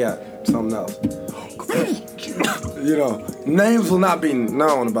 Okay. They got something else. You know, names will not be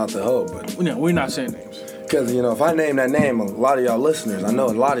known about the hoe, but No, we're not saying names. because you know, if I name that name, a lot of y'all listeners, I know a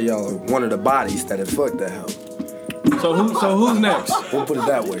lot of y'all are one of the bodies that have fucked that hoe. So who's next? We'll put it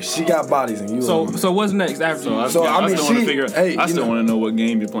that way. She got bodies, and you. So what's next after So you? I So, I mean, still want to she- figure. hey, I you still know- want to know what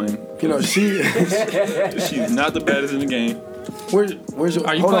game you're playing. you know, she. She's not the baddest in the game. Where's your?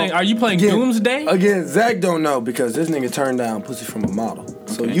 Are you hold playing? on. Are you playing Again, Doomsday? Again, Zach don't know because this nigga turned down pussy from a model.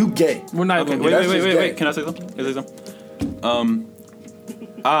 So Okay. you gay. We're not Okay, gonna wait, do that's that. just gay. wait. Can I say something?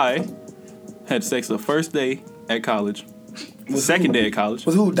 I had sex the first day at college, the second day at college,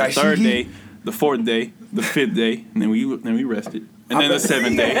 With who, the third Daishiki? day, the fourth day, the fifth day, and then we rested. And then the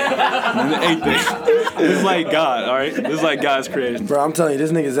seventh day, and then the eighth day. It's like God, all right? It's like God's creation. Bro, I'm telling you,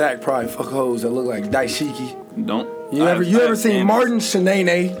 this nigga Zach probably fuck hoes that look like Daishiki. Don't. You ever seen Martin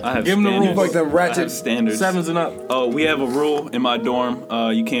Shanae? I have Give him the standards. rules. Like them I ratchet have standards. Sevens and up. Oh, we have a rule in my dorm.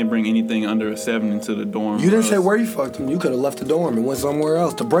 You can't bring anything under a 7 into the dorm. You didn't say where you fucked him. You could have left the dorm and went somewhere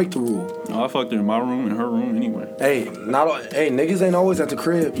else to break the rule. No, I fucked her in my room and her room anyway. Hey, niggas ain't always at the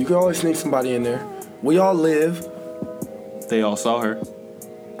crib. You can always sneak somebody in there. We all live. They all saw her.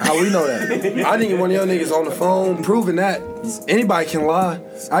 How we know that? I think one of your niggas on the phone proving that. Anybody can lie.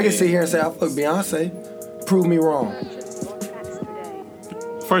 I can sit here and say I fucked Beyonce. Prove me wrong.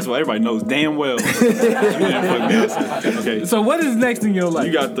 First of all, everybody knows damn well you didn't fuck Beyonce. Okay, So what is next in your life?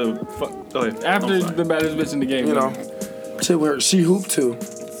 you got the fuck. Go ahead. After I'm sorry. the baddest bitch in the game. You know, She hoop too,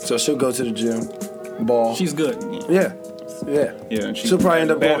 so she'll go to the gym, ball. She's good. Yeah. Yeah, and She'll probably end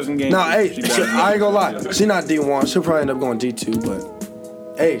up bad as going. in games. No, hey, She bad as in I ain't gonna lie. games. She not D1. She'll probably end up going D2,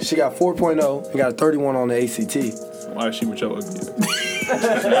 but hey, she got 4.0 and got a 31 on the ACT. Why is she with your ugly?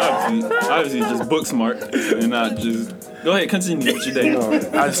 obviously just book smart and not just. Go ahead, continue with your day.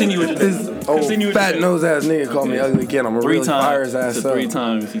 Continue with your day. This old fat nose ass nigga called me ugly again. I'm gonna really fire his ass up. 3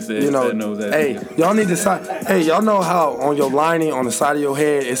 times he said fat nose ass. Hey, nigga. y'all need to Hey, y'all know how on your lining on the side of your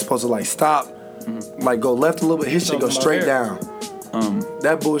head it's supposed to like stop, like go left a little bit. His shit go straight down.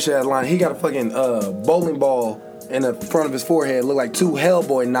 That bullshit ass line. He got a fucking bowling ball in the front of his forehead. Look like 2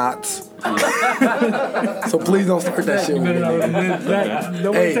 Hellboy knots. So please don't start that shit with me.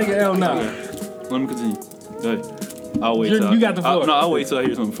 Don't take an L now. Let me continue. Go ahead. I'll wait. You got the floor. No, I'll wait till I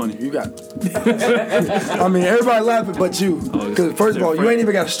hear something funny. You got. I mean, everybody laughing but you. Because first of all, you ain't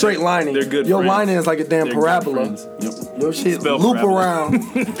even got a straight lining. They're good Your friends. lining is like a damn They're parabola. good friends. Yep. Your shit Spell loop parabola. around.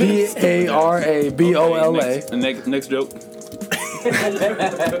 Parabola. Okay, next joke.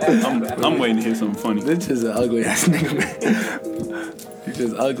 I'm waiting to hear something funny. This is an ugly ass nigga, man. You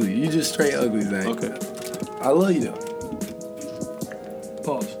just ugly. You just straight ugly, Zach. Okay. I love you though.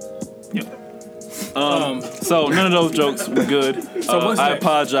 Pause. Yep. So none of those jokes were good. So what's I next?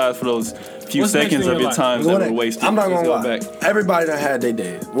 apologize for those few What's next seconds in of your your life? time that were wasted. I'm not Let's gonna go lie. back. Everybody done had their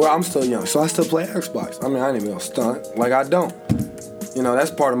days. Well, I'm still young, so I still play Xbox. I mean, I ain't even gonna stunt. Like I don't. You know,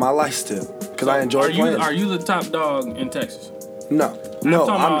 that's part of my life still. Cause I enjoy playing. Are you the top dog in Texas? No. I'm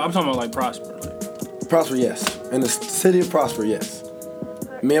talking about like Prosper. Like. Prosper, yes. In the city of Prosper, yes.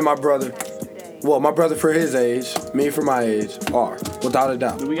 Me and my brother, well, my brother for his age, me for my age, are, without a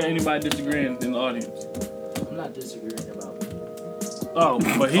doubt. Do we got anybody disagreeing in the audience? I'm not disagreeing about it. Oh,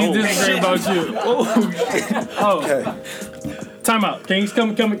 but he's disagreeing about you. Oh. Okay. Time out. Can you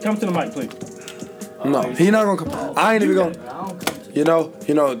come to the mic, please? No, he not gonna come. I ain't even gonna. I don't come to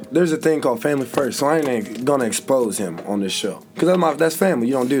You know, there's a thing called family first, so I ain't gonna expose him on this show. Cause that's family.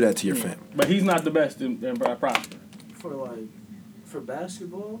 You don't do that to your family. But he's not the best in Prosper. for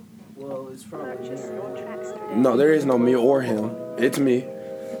basketball. Well, it's probably me. No, there is no me or him. It's me.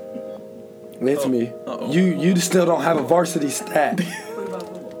 It's me. You still don't have a varsity stat. What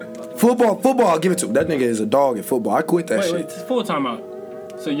about football? Football, I'll give it to him. That nigga is a dog at football. I quit that shit. Wait, full time out.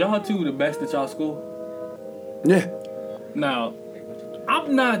 So y'all two the best at y'all school? Yeah. Now,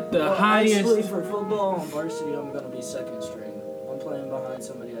 I'm not the Well, highest. actually, for football on varsity, I'm gonna be second string. I'm playing behind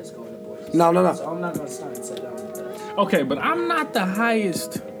somebody that's going to boys. No. So I'm not gonna stand and sit down with that. Okay, but I'm not the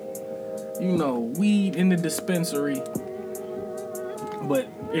highest, weed in the dispensary. But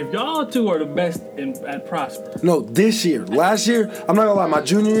if y'all two are the best at Prosper, No, this year. Last year, I'm not gonna lie, my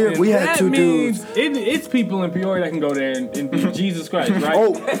junior year, we had that 2 means dudes. It's people in Peoria that can go there and be Jesus Christ, right?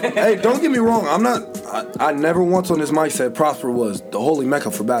 Oh, hey, don't get me wrong. I never once on this mic said Prosper was the holy mecca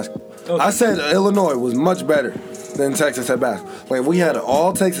for basketball. Okay. I said Illinois was much better than Texas at basketball. Like, we had an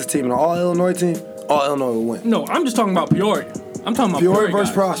all-Texas team and an all-Illinois team, all Illinois would win. No, I'm just talking about Peoria. I'm talking about Peoria versus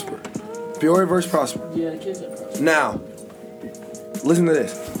guys. Prosper. Peoria versus Prosper. Yeah, the kids at Prosper. Now, listen to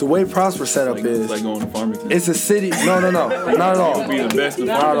this. The way Prosper set up It's is, like going to Farmington. it's a city. No, not at all. Be the best of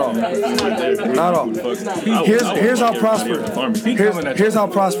Not at all. Not at all. Here's how Prosper. Here's how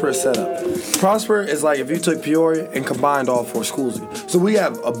Prosper is set up. Prosper is like if you took Peoria and combined all 4 schools. So we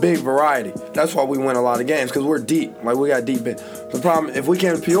have a big variety. That's why we win a lot of games, because we're deep. Like, we got deep in. The problem, if we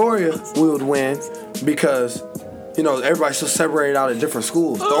came to Peoria, we would win because, everybody's so separated out at different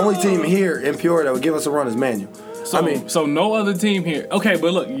schools. The only team here in Peoria that would give us a run is Manual. So no other team here. Okay,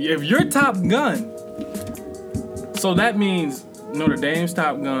 but look, if you're Top Gun, so that means Notre Dame's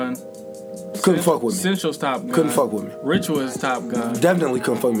Top Gun. Couldn't fuck with me. Central's Top Gun. Couldn't fuck with me. Richwood's Top Gun. Definitely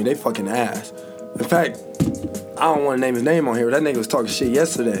couldn't fuck with me. They fucking ass. In fact, I don't want to name his name on here, but that nigga was talking shit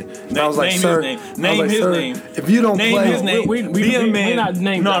yesterday. And I was like, Name his sir, name. I was Name like, his sir, name. if you don't Name play, his name. We Be a man. not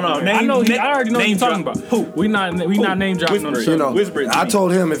name No, dropping. name- I know. I already know what name you're talking drop. about. Who? We not name dropping on the Whisper it. show. Whisper it to I me.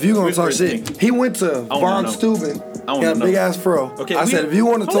 told him if you gonna Whisper talk it to shit, me. he went to wanna Von know. Steuben. I He wanna had a know. big ass fro. Okay, I said, if you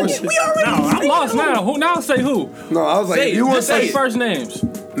want to talk shit, No, I'm lost now. Who now? Say who? no, I was like, Say if it. you want to Just say say Say it. first names.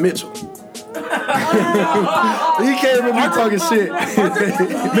 Mitchell. He came at me talking shit.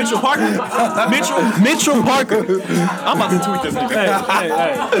 Mitchell Parker. Mitchell Parker. I'm about to tweet this nigga.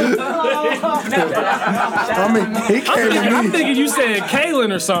 Hey. I mean, he came I'm at me. thinking you said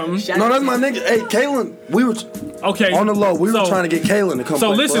Kalen or something. No, that's my nigga. Hey, Kalen, we were Okay. on the low. We were so- trying to get Kalen to come So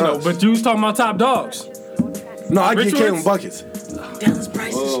play listen for though, us. but you was talking about top dogs. No, I get Richards? Kalen buckets. Dallas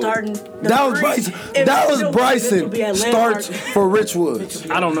Bryson starting. That was Bryson. That was Bryson. Starts for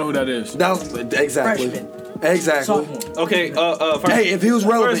Richwoods. I don't know who that is. That was exactly. Freshman. Exactly. Sophomore. Okay. Hey, if he was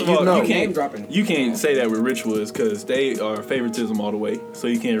relevant, first of all, you know. you Name dropping. can't say that with Richwoods because they are favoritism all the way. So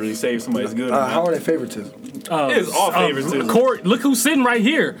you can't really say if somebody's good. Or How not. are they favoritism? It's all favoritism. Court, look who's sitting right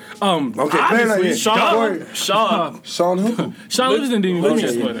here. Okay, Obviously, Sean. Sean. Sean who? Sean Livingston didn't even Okay.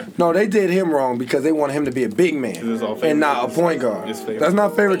 chess with her. No, they did him wrong because they wanted him to be a big man It's all and not a favoritism. point guard. It's favoritism. That's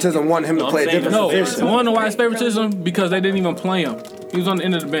not favoritism. Wanting him to No, I'm play a saying different No, position. you want to know why it's favoritism? Because they didn't even play him. He was on the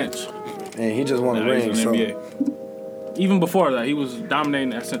end of the bench. And he just won a Nah, he's ring. in So, NBA. Even before that, he was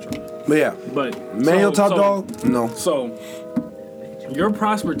dominating at Central. but yeah, But male top dog. No, So your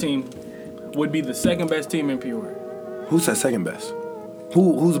Prosper team would be the second best team in Peoria. who said second best?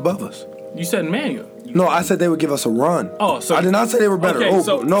 Who's above us? You said Manuel. No, I said they would give us a run. Oh, so I did not say they were better. Okay, oh,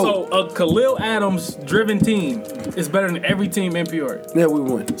 so no. so a Khalil Adams driven team is better than every team in Peoria. Yeah, we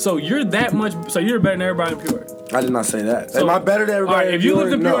win. So you're that much. So you're better than everybody in Peoria. I did not say that. So, Am I better than everybody? All right, if you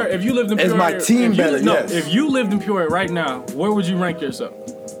lived in No. Peoria, if you lived in Is Peoria, my team if you- better? No, Yes. if you lived in Peoria right now, where would you rank yourself?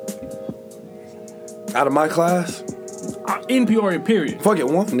 Out of my class, In Peoria, period. fuck it,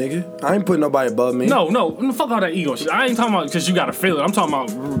 one nigga. I ain't putting nobody above me. No, fuck all that ego shit. I ain't talking about because you got to feel it. I'm talking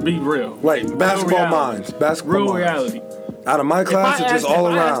about be real. Like basketball reality. minds. Basketball Real minds. reality. Out of my class or just all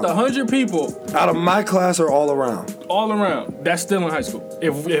if I asked around? 100 people Out of my class or all around? all around that's still in high school.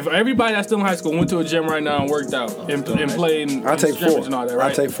 If everybody that's still in high school went to a gym right now and worked out and played in I take scrimmage four. and all that, I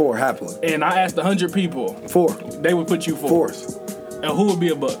right? take four happily. And I asked 100 people, 4. they would put you fourth. Fourth. And who would be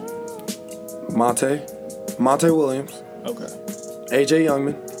above? Monte Williams. Okay. AJ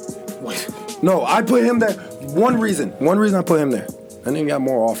Youngman. No, I put him there. One reason I put him there. That nigga got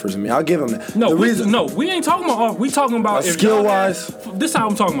more offers than me. I'll give him that. No, the we, reason. no, we ain't talking about. We talking about if y'all skill-wise. had- This is how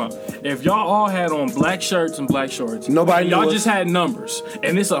I'm talking about. If y'all all had on black shirts and black shorts, Nobody and y'all knew us. just had numbers,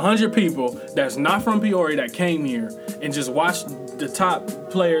 and it's 100 people that's not from Peoria that came here and just watched the top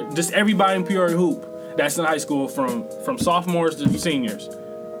player, just everybody in Peoria hoop that's in high school from sophomores to seniors.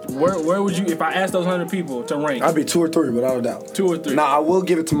 Where would you, if I asked those 100 people to rank, I'd be 2 or 3 without a doubt. 2 or 3? Nah, I will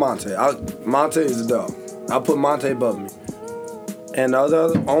give it to Monte. Monte is a dog. I'll put Monte above me. And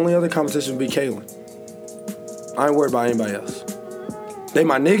the only other competition would be Kalen. I ain't worried about anybody else. They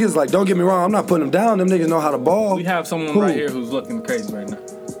my niggas, like, don't get me wrong, I'm not putting them down. Them niggas know how to ball. We have someone Who? right here who's looking crazy right now.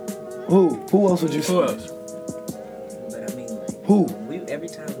 Who else would you say? Who else? But I mean, like, Who? every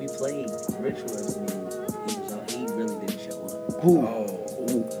time we played Richwood, he really didn't show up.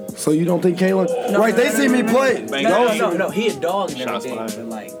 Who? So you don't think Kalen? Right, they see me play. Bang. No, he a dog and Shots everything, fired. but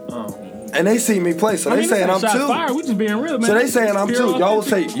like, And they see me play, so they saying I'm shots two. fired. We just being real, man. So they saying I'm Pure two. Y'all would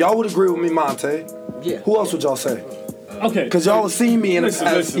authentic. say, y'all would agree with me, Monte. yeah. Who else would y'all say? Okay. Because y'all would see me in the Listen,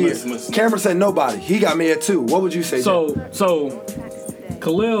 past listen, year. listen. Camera said nobody. He got me at 2. What would you say? Jay? So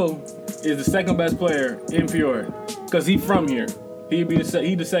Khalil is the second best player in Peoria because he from here. He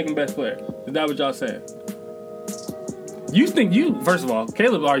the second best player. Is that what y'all saying? You think first of all,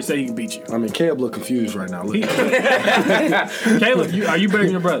 Caleb already said he can beat you. I mean, Caleb look confused right now. Look. Caleb, are you better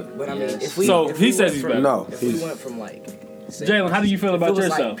than your brother? But I mean, Yes. if we, So, if he we says went he's from, better. No, if he's- we went from like, say, Jalen, how do you feel if about it was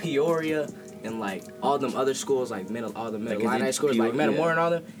yourself? like Peoria and like all them other schools, like all the middle Like, is line it schools, like Peoria? Metamora and all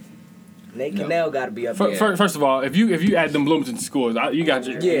them, Nate Cannell got to be up there. First of all, if you add them Bloomington scores, you got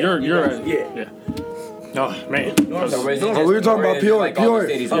your you're yeah. Oh man. Oh, we were talking about Peoria.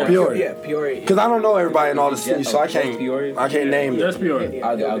 Peoria. Peoria. Because I don't know everybody in all the cities, so I can't name That's them. Peoria.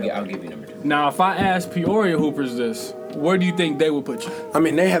 I'll give you number 2. Now, if I ask Peoria Hoopers this, where do you think they would put you? I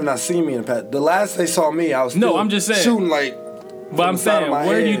mean, they have not seen me in the past. The last they saw me, I was No, still I'm just saying. shooting like, But I'm the side of saying, my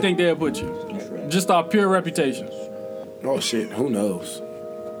where do you head. think they'll put you? Just off pure reputation. oh shit, who knows?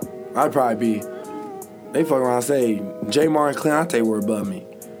 I'd probably be, they fuck around and say, J-Mar and Cleante were above me.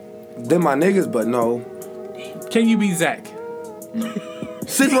 Them my niggas, but no. Can you beat Zach?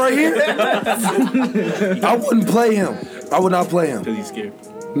 Sitting right here? I wouldn't play him. I would not play him. Because he's scared.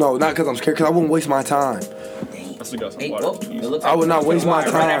 No, not because I'm scared, because I wouldn't waste my time. I still got some Hey, water. well, it looks I would not waste my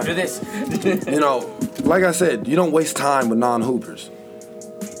right time. after this. You know, like I said, you don't waste time with non-hoopers.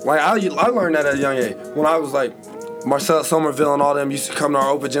 Like, I learned that at a young age. When I was like, Marcel Somerville and all them used to come to our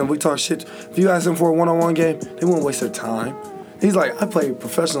open gym, we talk shit. If you ask them for a one-on-one game, they wouldn't waste their time. He's like, I play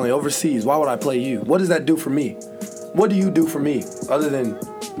professionally overseas. Why would I play you? What does that do for me? What do you do for me? Other than,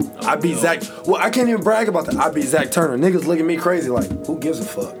 I beat Zach. Well, I can't even brag about that. I beat Zach Turner. Niggas look at me crazy like, who gives a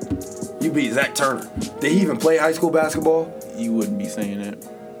fuck? You beat Zach Turner. Did he even play high school basketball? You wouldn't be saying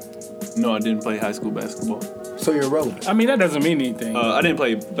that. No, I didn't play high school basketball. So you're irrelevant. I mean, that doesn't mean anything. I didn't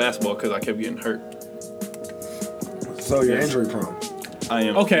play basketball because I kept getting hurt. So you're injury prone. I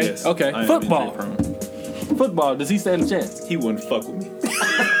am. Okay, yes, okay. I am Football. injury-prone. Football, does he stand a chance? He wouldn't fuck with me.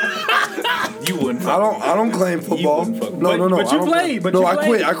 You wouldn't. Fuck I don't claim football. wouldn't fuck with No, me. no, no. But I you don't played, claim- but no, you I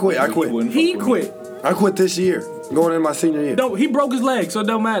played. quit. He wouldn't He fuck with me. quit. I quit this year, going into my senior year. No, he broke his leg, so it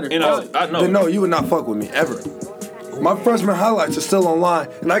don't matter. And I know. Then no, you would not fuck with me ever. My freshman highlights are still online,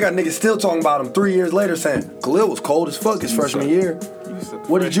 and I got niggas still talking about him 3 years later saying Khalil was cold as fuck his freshman year.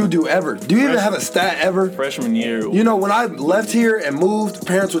 What did you do ever? Do you even have a stat ever? Freshman year. You know, when I left here and moved,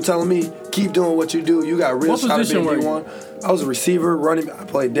 parents were telling me, keep doing what you do. You got a real What shot at being position were you? D1. I was a receiver, running. I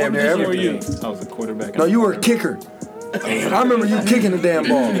played damn near position were everything. you? I was a quarterback. No, you were a kicker. I remember you kicking the damn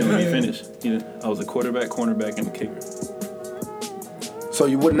ball. Let me finish. I was a quarterback, cornerback, and a kicker. So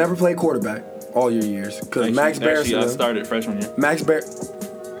you would never play quarterback all your years because Max Actually, I Barrison. started freshman year. Max Bear.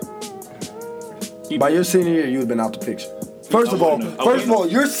 By your senior year, you would have been out the picture. First of all,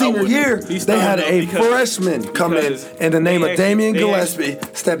 your senior year, they had a freshman come in the name of Damian Gillespie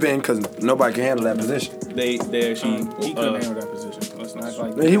step in because nobody can handle that position. They actually He couldn't handle that position. Let's not act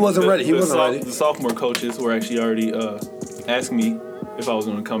like that. He wasn't ready. He wasn't ready. The sophomore coaches were actually already asking me if I was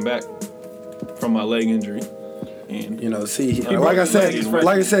going to come back from my leg injury. And You know, see, like I said,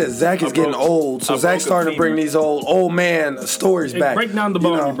 Zach is getting old, so I Zach's broke a starting to bring femur. these old man stories Hey, back. break down the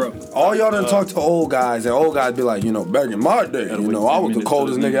bone you broke. All y'all done talk to old guys, and old guys be like, back in my day, Gotta you wait know, I 10 was the minutes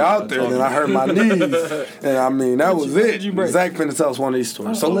coldest till the nigga knee out there, starts then I hurt my knees, and I mean, that was it. you break? Zach finna tell us one of these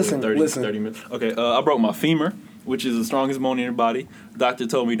stories. So listen. 30 minutes. Okay, I broke my femur, which is the strongest bone in your body. Doctor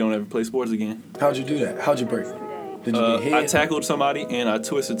told me don't ever play sports again. How'd you do that? How'd you break it? Did you get hit? I tackled somebody and I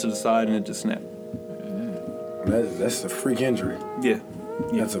twisted to the side and it just snapped. That's a freak injury. Yeah.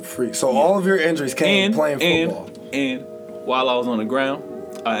 That's a freak. So all of your injuries came playing football. And while I was on the ground,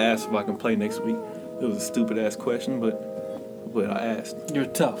 I asked if I can play next week. It was a stupid ass question, but I asked. You're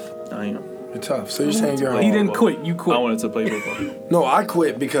tough. I am. You're tough. So you're saying you're He hard. didn't quit. You I quit. wanted to play football. No, I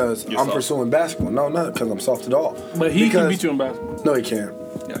quit because You're I'm soft. pursuing basketball. No, not because I'm soft at all. But he can Because- beat you in basketball. No, he can't.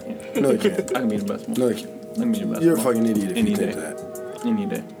 Yeah, I can. No, he can't. I can be the best one. No, he can't. I can be the best You're a one. fucking idiot if Any you think day. that. Any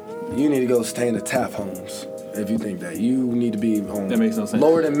day. You need to go stay in the tap homes if you think that. You need to be on That makes no sense.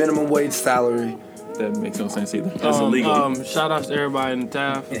 lower than minimum wage salary. That makes no sense either. That's illegal. Shout out to everybody in the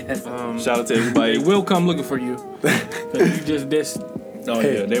town. Shout out to everybody. They will come looking for you. 'Cause you just dissed. Oh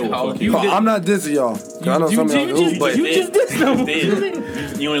yeah, they will Oh, fuck you you. Oh, I'm not dissing y'all. 'Cause I know you- some of y'all you do, just- but you just dissed them.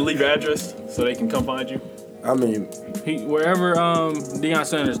 You want to leave your address so they can come find you? I mean, Wherever Deion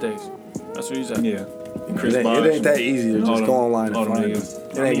Sanders stays. That's what he said. Yeah. it ain't that easy to All just them- go online all and them find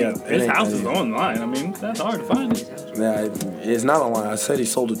niggas. it. It ain't got. It His ain't house that is easy. online. I mean, that's hard to find it. Yeah, it's not online. I said he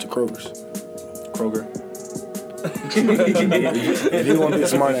sold it to Kroger's. Kroger. If he want to be a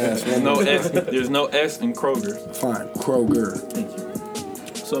smart ass, There's no S. There's no S in Kroger. fine. Kroger. Thank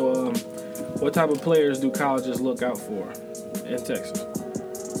you. So, what type of players do colleges look out for in Texas?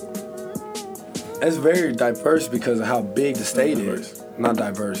 It's very diverse because of how big the state is. Not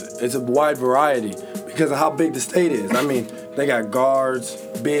diverse. It's a wide variety because of how big the state is. I mean, they got guards,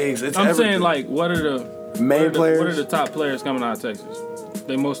 bigs. It's I'm everything. saying, like, what are the main players. What are the top players coming out of Texas?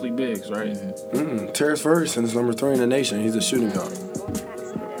 They mostly bigs, right? Terrence Ferguson is number 3 in the nation. He's a shooting guard.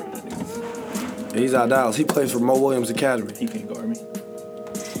 He's out of Dallas. He plays for Mo Williams Academy. He can't guard me.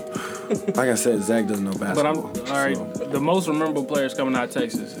 Like I said, Zach doesn't know But I'm basketball. all right. so. The most memorable players coming out of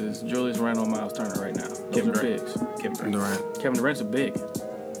Texas is Julius Randle, and Miles Turner right now. Those Kevin are Durant. bigs. Kevin Durant. Durant. Kevin Durant's a big. The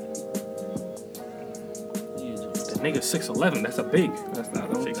nigga 6'11". That's a big. That's not.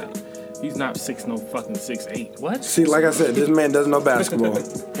 He's not 6'8". What? See, like I said, this man doesn't know basketball.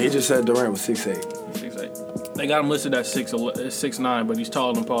 He just said Durant was 6'8". 6'8". They got him listed at 6'9", but he's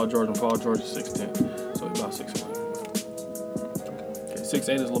taller than Paul George, and Paul George is 6'10". So he's about 6'1". Okay,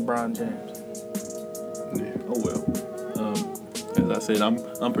 6'8" is LeBron James. Oh well. As I said,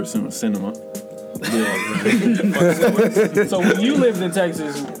 I'm pursuing cinema. So when you lived in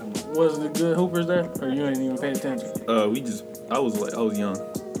Texas, was the good hoopers there, or you ain't even pay attention? I was young,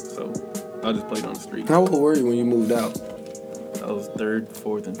 so I just played on the street. How old were you when you moved out? I was 3rd,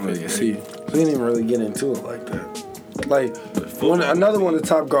 4th, and 5th. Oh, yeah, grade. see, we didn't even really get into it like that. Like, another one of the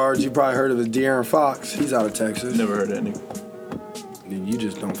top guards you probably heard of is De'Aaron Fox. He's out of Texas. Never heard that nigga. Then you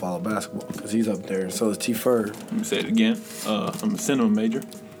just don't follow basketball because he's up there, and so is T. Furr. Let me say it again. I'm a cinema major.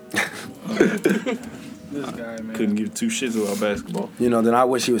 This guy, man. Couldn't give two shits about basketball. You know, then I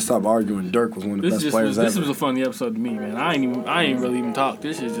wish he would stop arguing. Dirk was one of the best players This ever. was a funny episode to me, man. I ain't really even talk.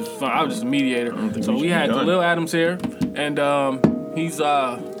 This is just fun. I was just a mediator. think So we we should had be done. Khalil Adams here, and he's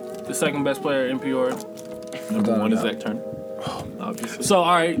the second best player in Peoria. Number one is Zach Turner. Obviously. So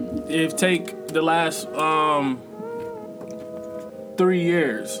all right, if take the last 3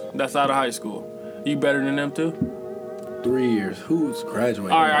 years that's out of high school, you better than them too? 3 years. Who's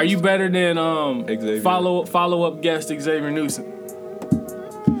graduating? All right, are you better than Xavier. follow up guest Xavier Newsom?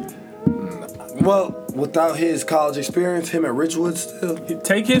 Well, without his college experience, him at Richwood still,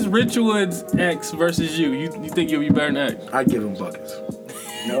 Take his Richwood's ex versus you. You think you'll be better than X? I'd give him buckets.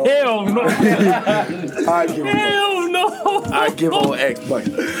 Hell no. I'd give him buckets. Hell no. I'd give old X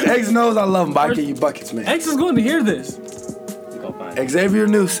buckets. X knows I love him, but I give you buckets, man. X is going to hear this. Go find it. Xavier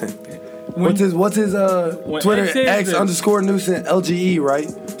Newsom. What's his Twitter? X hears X this. _Newsom LGE, right?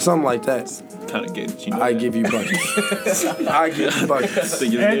 Something like that. Kind of gay that you know I that. give you buckets. I give you I buckets.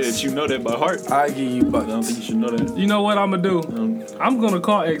 think it's gay that you know that by heart. I give you I don't buckets. think you should know that. You know what I'm going to do? I'm going to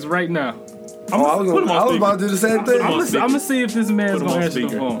call X right now. Oh, I was about to do the same thing. I'm going to see if this man's Put him going to on answer the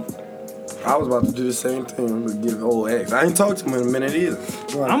speaker. phone. I was about to do the same thing. I'm gonna give old X. I ain't talked to him in a minute either.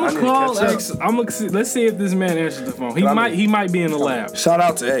 I'm I going need to call catch up. X. Let's see if this man answers the phone. He But I might mean- he might be in the lab. Shout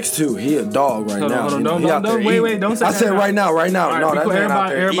out to X too. He a dog right Hold on, now. hold on. You know, Don't- he out don't- there wait, eating. don't say I that said now. right now. All right, No, be that quiet. man out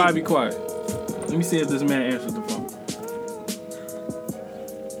there Everybody be eating. quiet. Let me see if this man answers the phone.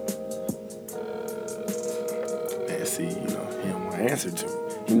 Man, see, you know, he don't want to answer to me.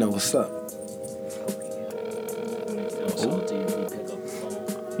 He know what's up. Salty if you pick up the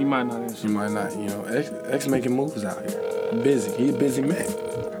phone. He might not answer. You might not, you know, X making moves out here. Busy. He a busy man.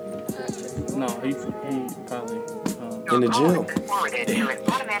 No, he probably. In the gym.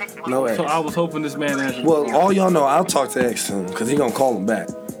 No X. So I was hoping this man answered. Well, all y'all know, I'll talk to X soon, because he gonna call him back.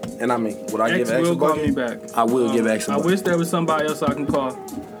 And I mean, would I X give X a will call me bucket? back. I will give X a I bucket. wish there was somebody else I can call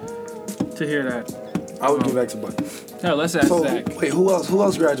to hear that. I would give X a bucket. Hell, let's ask So, Zach. wait, who else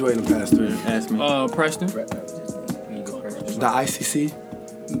graduated in the past 3 years? Ask me. Preston, The ICC?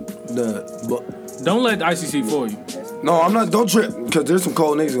 don't let the ICC fool you. No, I'm not. Don't trip, because there's some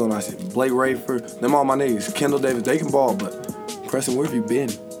cold niggas on ICC. Blake Rayford, them all my niggas. Kendall Davis, they can ball, but Preston, where have you been?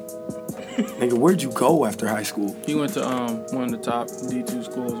 Nigga, where'd you go after high school? He went to one of the top D2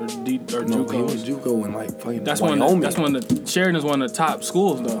 schools or No, he was JUCOs. JUCO in like fucking That's Wyoming. one of the Sheridan's one of the top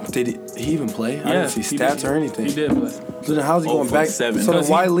schools though. Did he even play? I Yeah, didn't see he stats did. or anything. He did play. So then how's he going back? 0-7. So then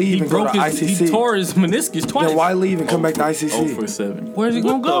why leave and go to broke ICC? He tore his meniscus twice. Then why leave and come back to ICC? 0-7. Where's he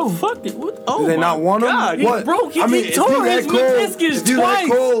gonna go? Fuck it. What? Oh Do they my not want him? God. He What? broke- he I mean, if tore you his that cold, meniscus if you that twice.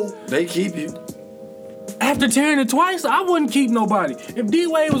 cold, they keep you. After tearing it twice, I wouldn't keep nobody. If D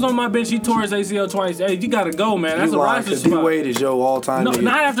Wade was on my bench, he tore his ACL twice. Hey, you gotta go, man. That's You a lying, roster because D spot. Wade is your all-time No, nigga.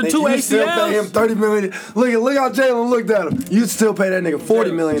 not after Nigga, 2 you still pay ACLs. him $30 million. Look how Jalen looked at him. You still pay that nigga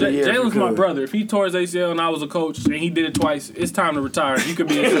 $40 million a year. if you Jalen's my could. brother. If he tore his ACL and I was a coach and he did it twice, it's time to retire. You could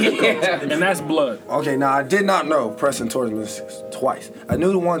be a assistant coach, and that's blood. Okay, now I did not know Preston tore his meniscus twice. I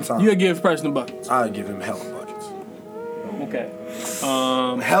knew the one time. You'll give Preston buckets. I'd give him hella buckets. Okay.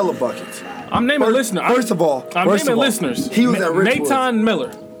 Hella buckets. I'm naming listeners. First of all, I'm naming listeners. He was at Richwood. Mayton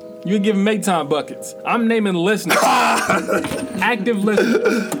Miller. You give Mayton buckets. I'm naming listeners. Active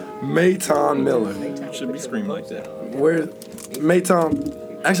listeners. Mayton Miller. Should be screamed like that. Where Mayton?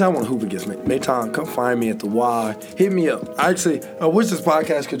 Actually, I want to hoop against Mayton. Come find me at the Y. Hit me up. I wish this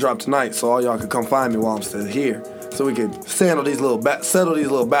podcast could drop tonight, so all y'all could come find me while I'm still here, so we could settle these little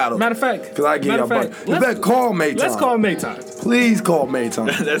battles. Matter of fact. Because I give y'all buckets. You better call Mayton. Let's call Mayton. Please call Mayton.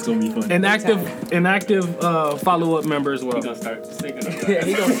 That's gonna be fun. An active follow-up member as well. Gonna start singing. Yeah,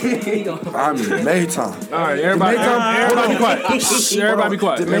 he gonna. I mean, Mayton. All right, everybody be quiet. Shh, everybody be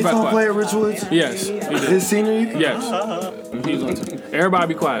quiet. Did Everybody Mayton play quiet. at Richwoods? Yes, he did. His senior year? Yes. He's on time. Everybody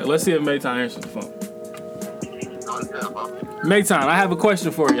be quiet. Let's see if Mayton answers the phone. Mayton, I have a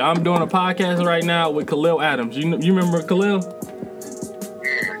question for you. I'm doing a podcast right now with Khalil Adams. You remember Khalil?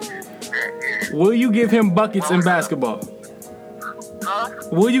 Will you give him buckets in basketball?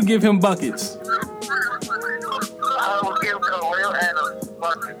 Will you give him buckets? I will give Khalil Adams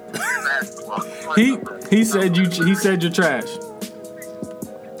buckets in basketball. He said you're trash.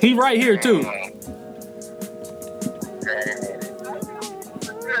 He right here too.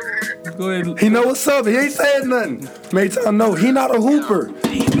 Go ahead. He know what's up. He ain't saying nothing. Mayton, no, he not a hooper.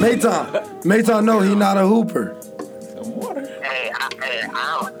 Mayton, no, he not a hooper. Hey, I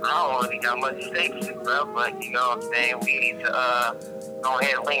don't really got much stakes, bro, but you know what I'm saying? We need to go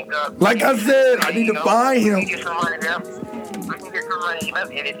ahead and link up. Like I said, I need to find him. We can get some money up. We can get some money up,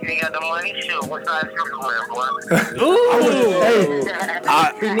 and if you ain't got the money, shoot, what size shoes you wear, boy?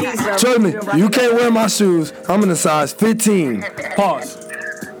 Hey, trust me, you can't wear my shoes. I'm in a size 15. Pause.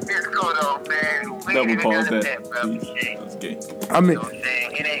 It's cool though, man. We Double ain't even pause got that. bro. Shit. That's gay. I mean, You know what I'm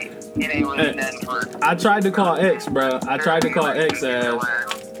saying? It ain't really Hey. nothing for I tried to call X, bro. I tried to call X as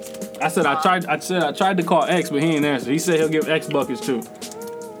I said I tried to call X, but he didn't answer. He said he'll give X buckets too.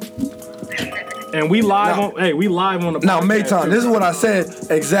 And we live Now- on we live on the now, podcast, Mayton, too. this is what I said.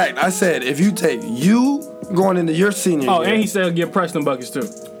 Exact. I said, if you take you going into your senior Oh, year, and he said he'll give Preston buckets too.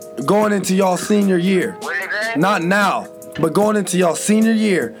 going into y'all senior year, What is that? not now, but going into y'all senior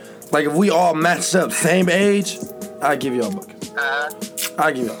year, Like if we all matched up same age, I'd give y'all buckets.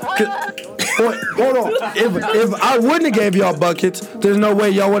 I'd give y'all. Hold on. If I wouldn't have gave y'all buckets, there's no way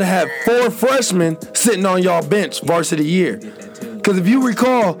y'all would have had 4 freshmen sitting on y'all bench varsity year. Because if you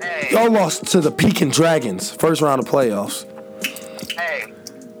recall, y'all lost to the Pekin Dragons, first round of playoffs. Hey,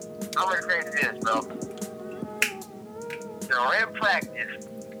 I'm gonna say this, bro. During practice,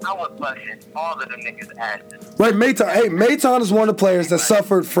 I was busting all of them niggas' asses. Right, Mayton is one of the players that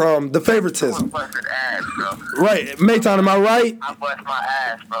suffered from the I was favoritism. busting ass, bro. Right, Mayton, am I right? I bust my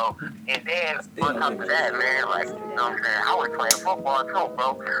ass, bro. And then, on top of that, man, like, you know what I'm saying? I was playing football, too,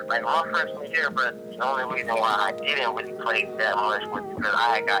 bro. Like, my freshman year, but the only reason why I didn't really play that much was because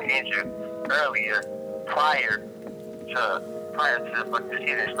I had got injured earlier prior to the fucking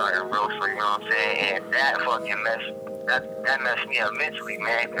season starting, bro. So, you know what I'm saying? And that fucking messed me up mentally,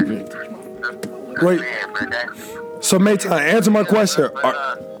 man. Wait. Man, bro, So, Mayton, answer my question.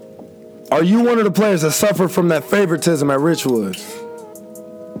 Are you one of the players that suffered from that favoritism at Richwood?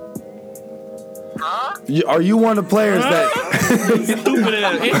 huh? Are you one of the players that... Stupid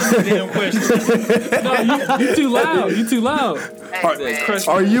ass. Answer the damn question. No, you too loud. You too loud. Hey, man.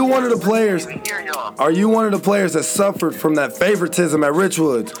 Are you one of the players... I hear y'all. Are you one of the players that suffered from that favoritism at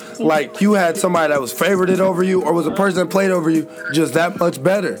Richwood? Like you had somebody that was favorited over you, or was a person that played over you just that much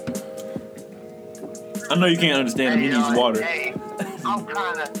better? I know you can't understand him. He needs water. Hey, I'm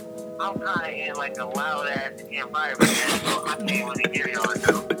kind of in like a loud ass environment, so I can't really hear y'all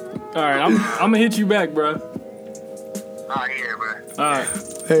though. All right, I'm gonna hit you back, bro. All right, here, bro. All right.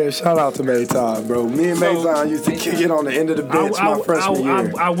 Hey, shout out to Mayton, bro. Me and Mayton used to kick it on the end of the bench my freshman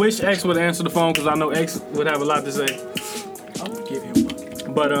year. I wish X would answer the phone because I know X would have a lot to say. I would give him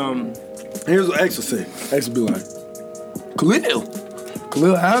one. But Here's what X would say. X would be like,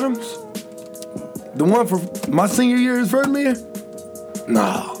 Khalil Adams? The one for my senior year, his freshman year?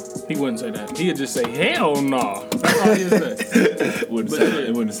 Nah. he wouldn't say that. He'd just say, "Hell no." That's all he'd say.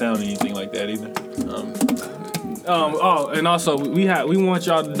 It wouldn't sound anything like that either. Oh, and also we want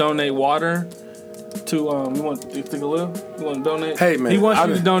y'all to donate water to we want to Khalil. You want to donate? Hey, man, he wants I've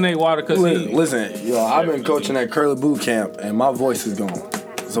you to been- donate water because Listen, yo, I've been coaching at Curly Boot Camp, and my voice is gone.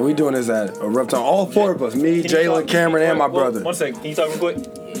 So we doing this at a rough time. All 4 of us, me, Jalen, Cameron, and my brother. 1 second. Can you talk real quick?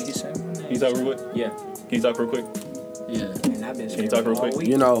 Did you say my name? Can you talk real quick? Yeah. Can you talk real quick? Yeah. And I've been Can you talk real quick?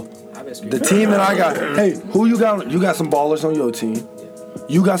 You know, I've been the team that I got. Hey, who you got? You got some ballers on your team.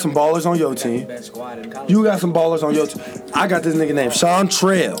 You got some ballers on your team. best squad in college. You got some ballers on your team. I got this nigga named Sean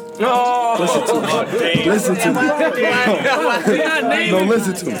Trail. Listen to me. Listen to me. No,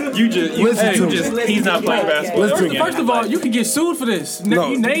 listen to me. He's not playing basketball. Listen to me. First of all, you could get sued for this. No.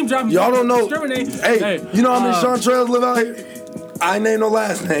 You name dropping. Y'all don't know. Discriminate. Hey, you know how many Sean Trails live out here? I ain't name no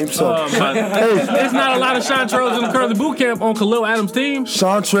last name, so. There's not a lot of Chantrells in the Curly Boot Camp on Khalil Adams' team.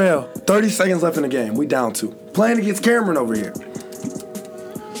 Sean Trail, 30 seconds left in the game. We down 2. Playing against Cameron over here.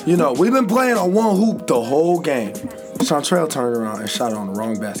 You know, we've been playing on one hoop the whole game. Sean Trail turned around and shot it on the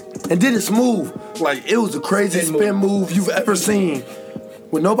wrong basket. And did it smooth. Like, it was the craziest spin move you've ever seen.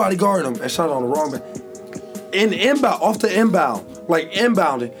 With nobody guarding him and shot it on the wrong basket. Off the inbound, like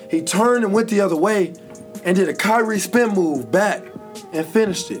inbounding, he turned and went the other way and did a Kyrie spin move back and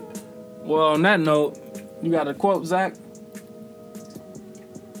finished it. Well, on that note, you got a quote, Zach?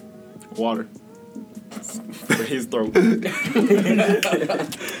 Water. For his throat.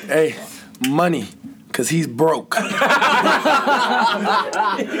 Hey, money, because he's broke. I'm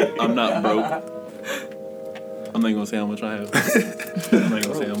not broke. I'm not gonna say how much I have. I'm not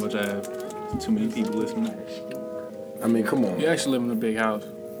gonna say how much I have. Too many people listening. I mean, come on. You actually live in a big house.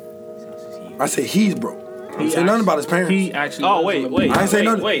 I say he's broke. I didn't say nothing about his parents. He actually. Oh, lives in a wait. big I ain't say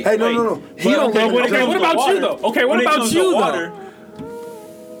nothing. Hey, no. He don't live with Okay, what about you though? Okay, what about you though?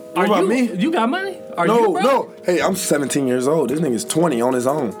 What about me? You got money? Are you broke? No. Hey, I'm 17 years old. This nigga's 20 on his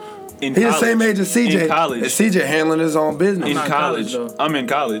own. In He's the college. same age as CJ. In college. And CJ handling his own business. In not college. college, though. I'm in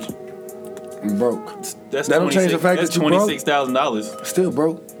college. I'm broke. That's That don't change the fact that you broke. $26,000. Still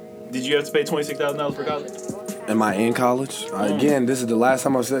broke. Did you have to pay $26,000 for college? Am I in college? Again, this is the last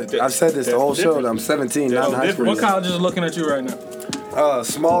time I've said this the whole show that I'm 17, not in high school. What college is looking at you right now?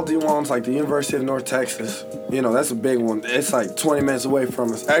 Small D1s like the University of North Texas. You know, that's a big one. It's like 20 minutes away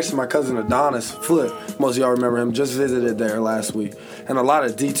from us. Actually, my cousin Adonis Foot, most of y'all remember him, just visited there last week. And a lot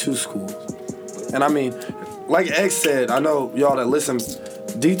of D2 schools. And I mean, like X said, I know y'all that listen,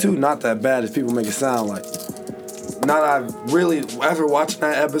 D2 not that bad as people make it sound like. Not I really, after watching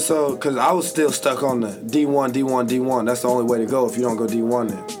that episode, because I was still stuck on the D1. That's the only way to go. If you don't go D1,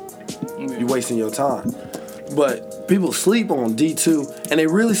 then you're wasting your time. But people sleep on D2, and they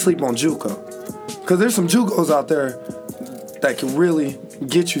really sleep on JUCO. Because there's some JUCOs out there that can really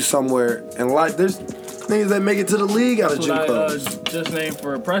get you somewhere in life. There's niggas that make it to the league out of That's what I JUCOs. just named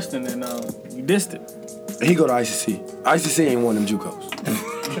for Preston, and you dissed it. He go to ICC. ICC ain't one of them JUCOs.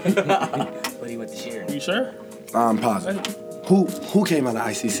 But he went to Sheridan. You sure? I'm positive. Who came out of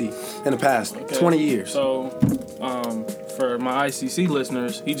ICC in the past 20 years? So, for my ICC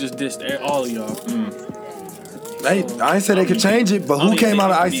listeners, he just dissed all of y'all. Hey, I ain't say they could change it, but who came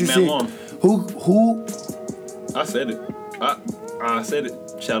out of ICC? Who? I said it. I said it.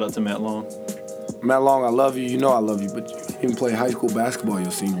 Shout out to Matt Long. Matt Long, I love you. You know I love you, but you didn't play high school basketball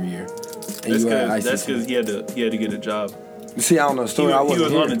your senior year. And you at ICC. That's because he had to get a job. See, I don't know the story. He I was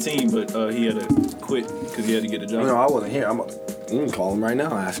wasn't here. on the team, but he had to quit because he had to get a job. No, I wasn't here. You can call him right now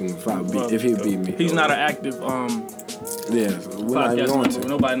and ask him if he'd beat me. He's not an active Yeah, we're not even podcast going member. to.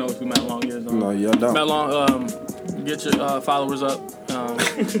 Nobody knows who Matt Long is. No, y'all don't. Matt Long, get your followers up.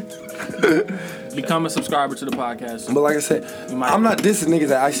 Become a subscriber to the podcast. But like I said, I'm not dissing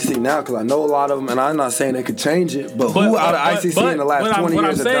niggas at ICC now because I know a lot of them, and I'm not saying they could change it. But who out of ICC in the last 20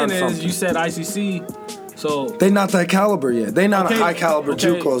 years has done something? What I'm saying is, you said ICC, so they not that caliber yet. They not a high caliber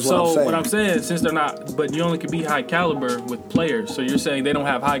JUCO is what I'm saying. So what I'm saying, since they're not, but you only could be high caliber with players. So you're saying they don't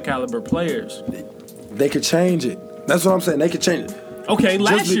have high caliber players. They could change it. That's what I'm saying. They could change it. Okay,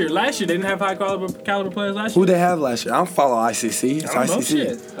 last year they didn't have high caliber players last year. Who they have last year? I don't follow ICC. It's I don't know ICC.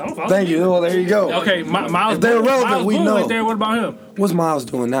 shit. I don't follow Thank you. Well, there you go. Okay, Miles. If they're relevant, Miles we Boone know. Right there. What about him? What's Miles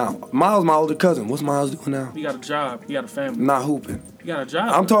doing now? Miles, my older cousin. What's Miles doing now? He got a job. He got a family. Not hooping. He got a job.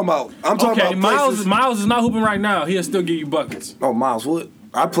 I'm talking about Okay, places. Miles is not hooping right now. He'll still give you buckets. Oh, Miles Wood.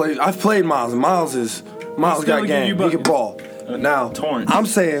 I've played Miles, and Miles Still got give game. you He can buckets. ball. Now, Torrance. I'm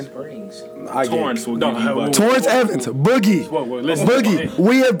saying Springs. Torrance will give you buckets. Torrance Evans, Boogie. Whoa, listen. Boogie,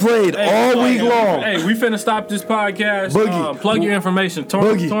 we have played all week long. Hey, we finna stop this podcast. Boogie. Plug your information.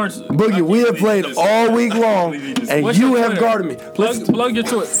 Torrance. Boogie, we have played all week long, and What's you your have Twitter? guarded me. Plug your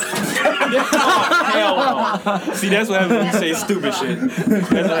Twitter. Hell no. See, that's what happens when you say stupid shit.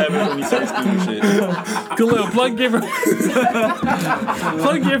 That's what happens when you say stupid shit. Khalil, plug your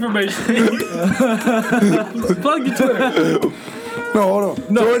information. Plug your Twitter. No, hold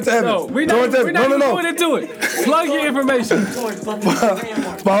on. Torrance Evans. No, we're not even going into it. Plug your information.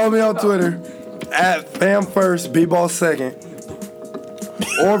 Follow me on Twitter at FamFirstBBallSecond,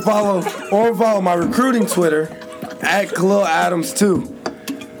 or follow my recruiting Twitter at Khalil Adams 2.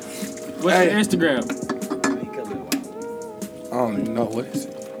 What's your Instagram? I don't even know what is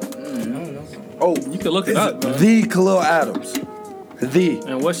it. Oh, You can look it up, man. the Khalil Adams.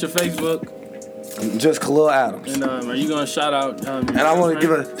 And what's your Facebook? Just Khalil Adams. And are you gonna shout out? And I want to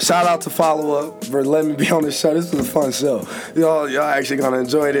give a shout out to Follow Up for letting me be on this show. This was a fun show. Y'all actually gonna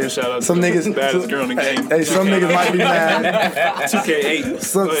enjoy this. Shout out Some to niggas, the baddest girl in the game. Hey, some niggas might be mad. 2K8.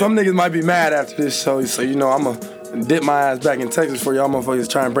 Some niggas might be mad after this show. So you know I'ma dip my ass back in Texas for y'all motherfuckers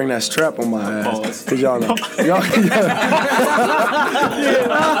try and bring that strap on my ass. Pause. Cause y'all know.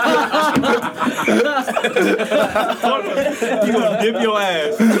 You gonna dip your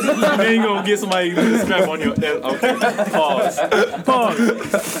ass, then you gonna get somebody to put a strap on your. Okay,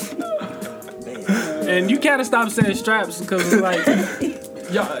 pause. And you gotta stop saying straps because like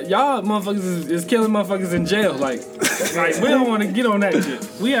y'all motherfuckers is killing motherfuckers in jail. Like we don't want to get on that shit.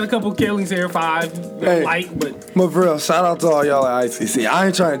 We had a couple killings here, 5 Hey. light, but But for real, shout out to all y'all at ICC. I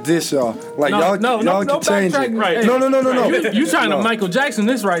ain't trying to diss y'all. Like y'all can change it. Right. No. You trying to Michael Jackson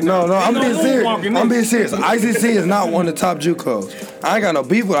this right now? No, I'm Ain't being no serious. moonwalking I'm this. being serious. ICC is not one of the top JUCOs. I ain't got no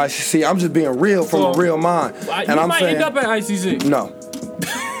beef with ICC. I'm just being real from a real mind. You And I'm might saying, end up at ICC. no.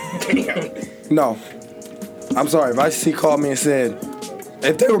 No. I'm sorry. If ICC called me and said,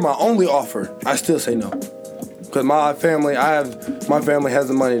 if they were my only offer, I still say no. Because my family has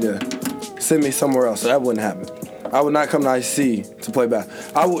the money to send me somewhere else, so that wouldn't happen. I would not come to ICC to play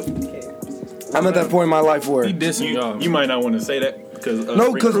basketball. I'm at that point in my life where He dissing y'all. You might not want to say that because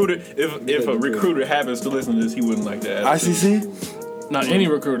if a recruiter happens to listen to this, he wouldn't like that. ICC, Not any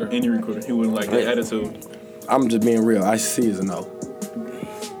recruiter. Any recruiter, he wouldn't like that attitude. I'm just being real. ICC is a no.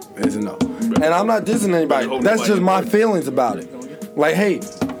 It's a no. And I'm not dissing anybody. That's just my feelings about it. Like, hey,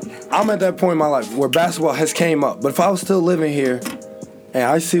 I'm at that point in my life where basketball has came up. But if I was still living here and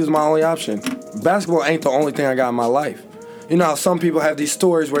ICC was my only option, basketball ain't the only thing I got in my life. You know how some people have these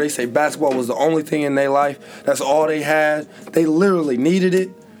stories where they say basketball was the only thing in their life. That's all they had. They literally needed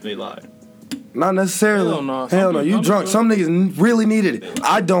it. They lied. Not necessarily. Hell no. Hell no. You drunk. Some niggas really needed it.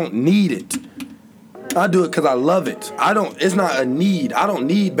 I don't need it. I do it because I love it. It's not a need. I don't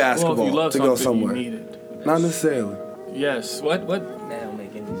need Well, basketball if you love to go something, somewhere. you need it. Not necessarily. Yes. What? That don't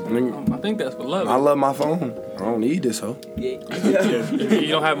make any sense. I mean, I think that's what love I is. love my phone. I don't need this hoe. Yeah. If you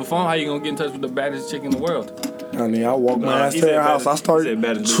don't have a phone, how you gonna get in touch with the baddest chick in the world? I mean, I walked my ass he to said her house. I baddest- he said started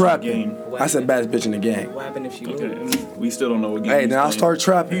baddest bitch in the trapping. game. I said baddest bitch in the game. What happened if she Okay. moved? We still don't know what game. Hey, he's then I playing. started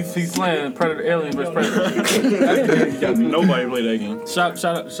trapping. He's playing Predator, Alien vs Predator. Nobody play that game. shout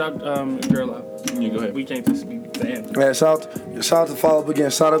girl out. Yeah, go ahead. We can't just be damn. Man, shout out to follow up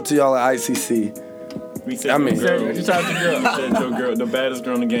again. Shout out to y'all at ICC. We said I mean- your girl. Shout out to girl. We said your girl, the baddest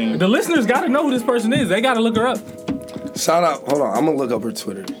girl in the game. The listeners got to know who this person is. They got to look her up. Shout out. Hold on. I'm gonna look up her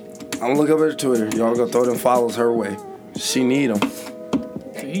Twitter. Y'all gonna throw them follows her way. She need them.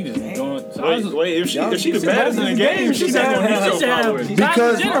 He just doing. Wait, if she the baddest in the game, she's not gonna need your followers.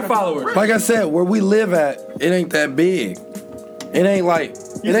 Because- Jenner followers. Like I said, where we live at, it ain't that big. It ain't like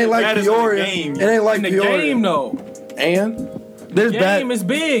said baddest in the Peoria. game. It ain't like In the Peoria. game though. And there's Game is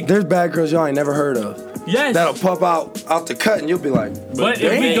big. There's bad girls y'all ain't never heard of. Yes. That'll pop out the cut and you'll be like, But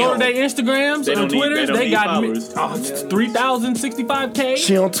if we Damn. go to their Instagrams They or don't need- Twitters, they don't they need got followers. 3,065K.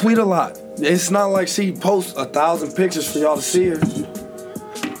 she don't tweet a lot. It's not like she posts 1,000 pictures for y'all to see her.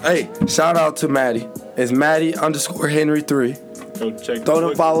 Hey, shout out to Maddie. It's Maddie_Henry3. Go check. Throw them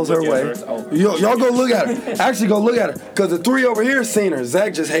look- follows her look at way. her. Y'all go look at her. Actually, go look at her. Because the 3 over here seen her.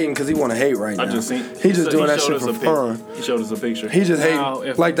 Zach just hating because he want to hate right now. I just seen. He just doing that showed shit us for a pic. fun. He showed us a picture. He just Now,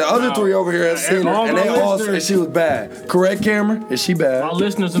 hating. if- Like the other now, 3 over here have seen her. all And my they all listeners- said she was bad. Correct, Cameron? Is she My bad?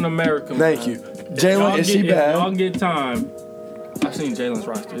 listeners in America. Thank man. you. Y'all Jalen, is she get- if Y'all bad? get time. I've seen Jalen's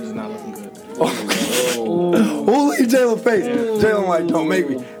roster. It is not looking good. Who leave Jalen face? Jalen like, don't make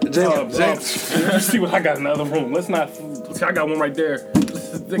me. Jalen. You see what I got in the other room. Let's not. I got one right there.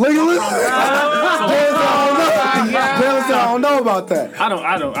 Look at Jalen said, I don't know about that. I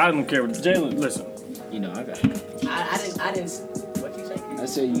don't care what Jalen. Listen. You know, I got. I didn't. What you say? I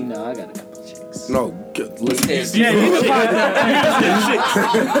said, you know, I got a couple chicks. No, listen. Yeah, you can find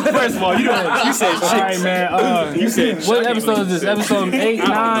that. First of all, you said All right, man. You said What episode is this? Episode 8,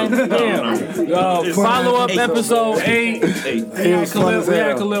 9? Damn. Follow up episode 8. It was fun as We had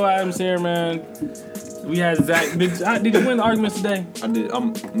hell. Khalil Adams here, man. We had Zach. Did you win the arguments today? I did.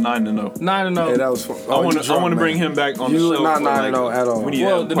 I'm 9-0. 9-0. Hey, that was fun. I want to bring him back on the You show. not for, 9-0 at all. We need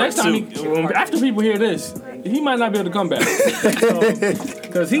Well, to the have next part time, two. after people hear this, he might not be able to come back.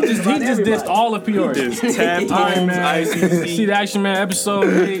 Because he just dissed all of Peoria. This Tab All right, Homes, man. ICC. See the action, man.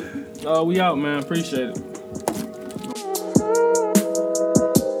 Episode 8. We out, man. Appreciate it.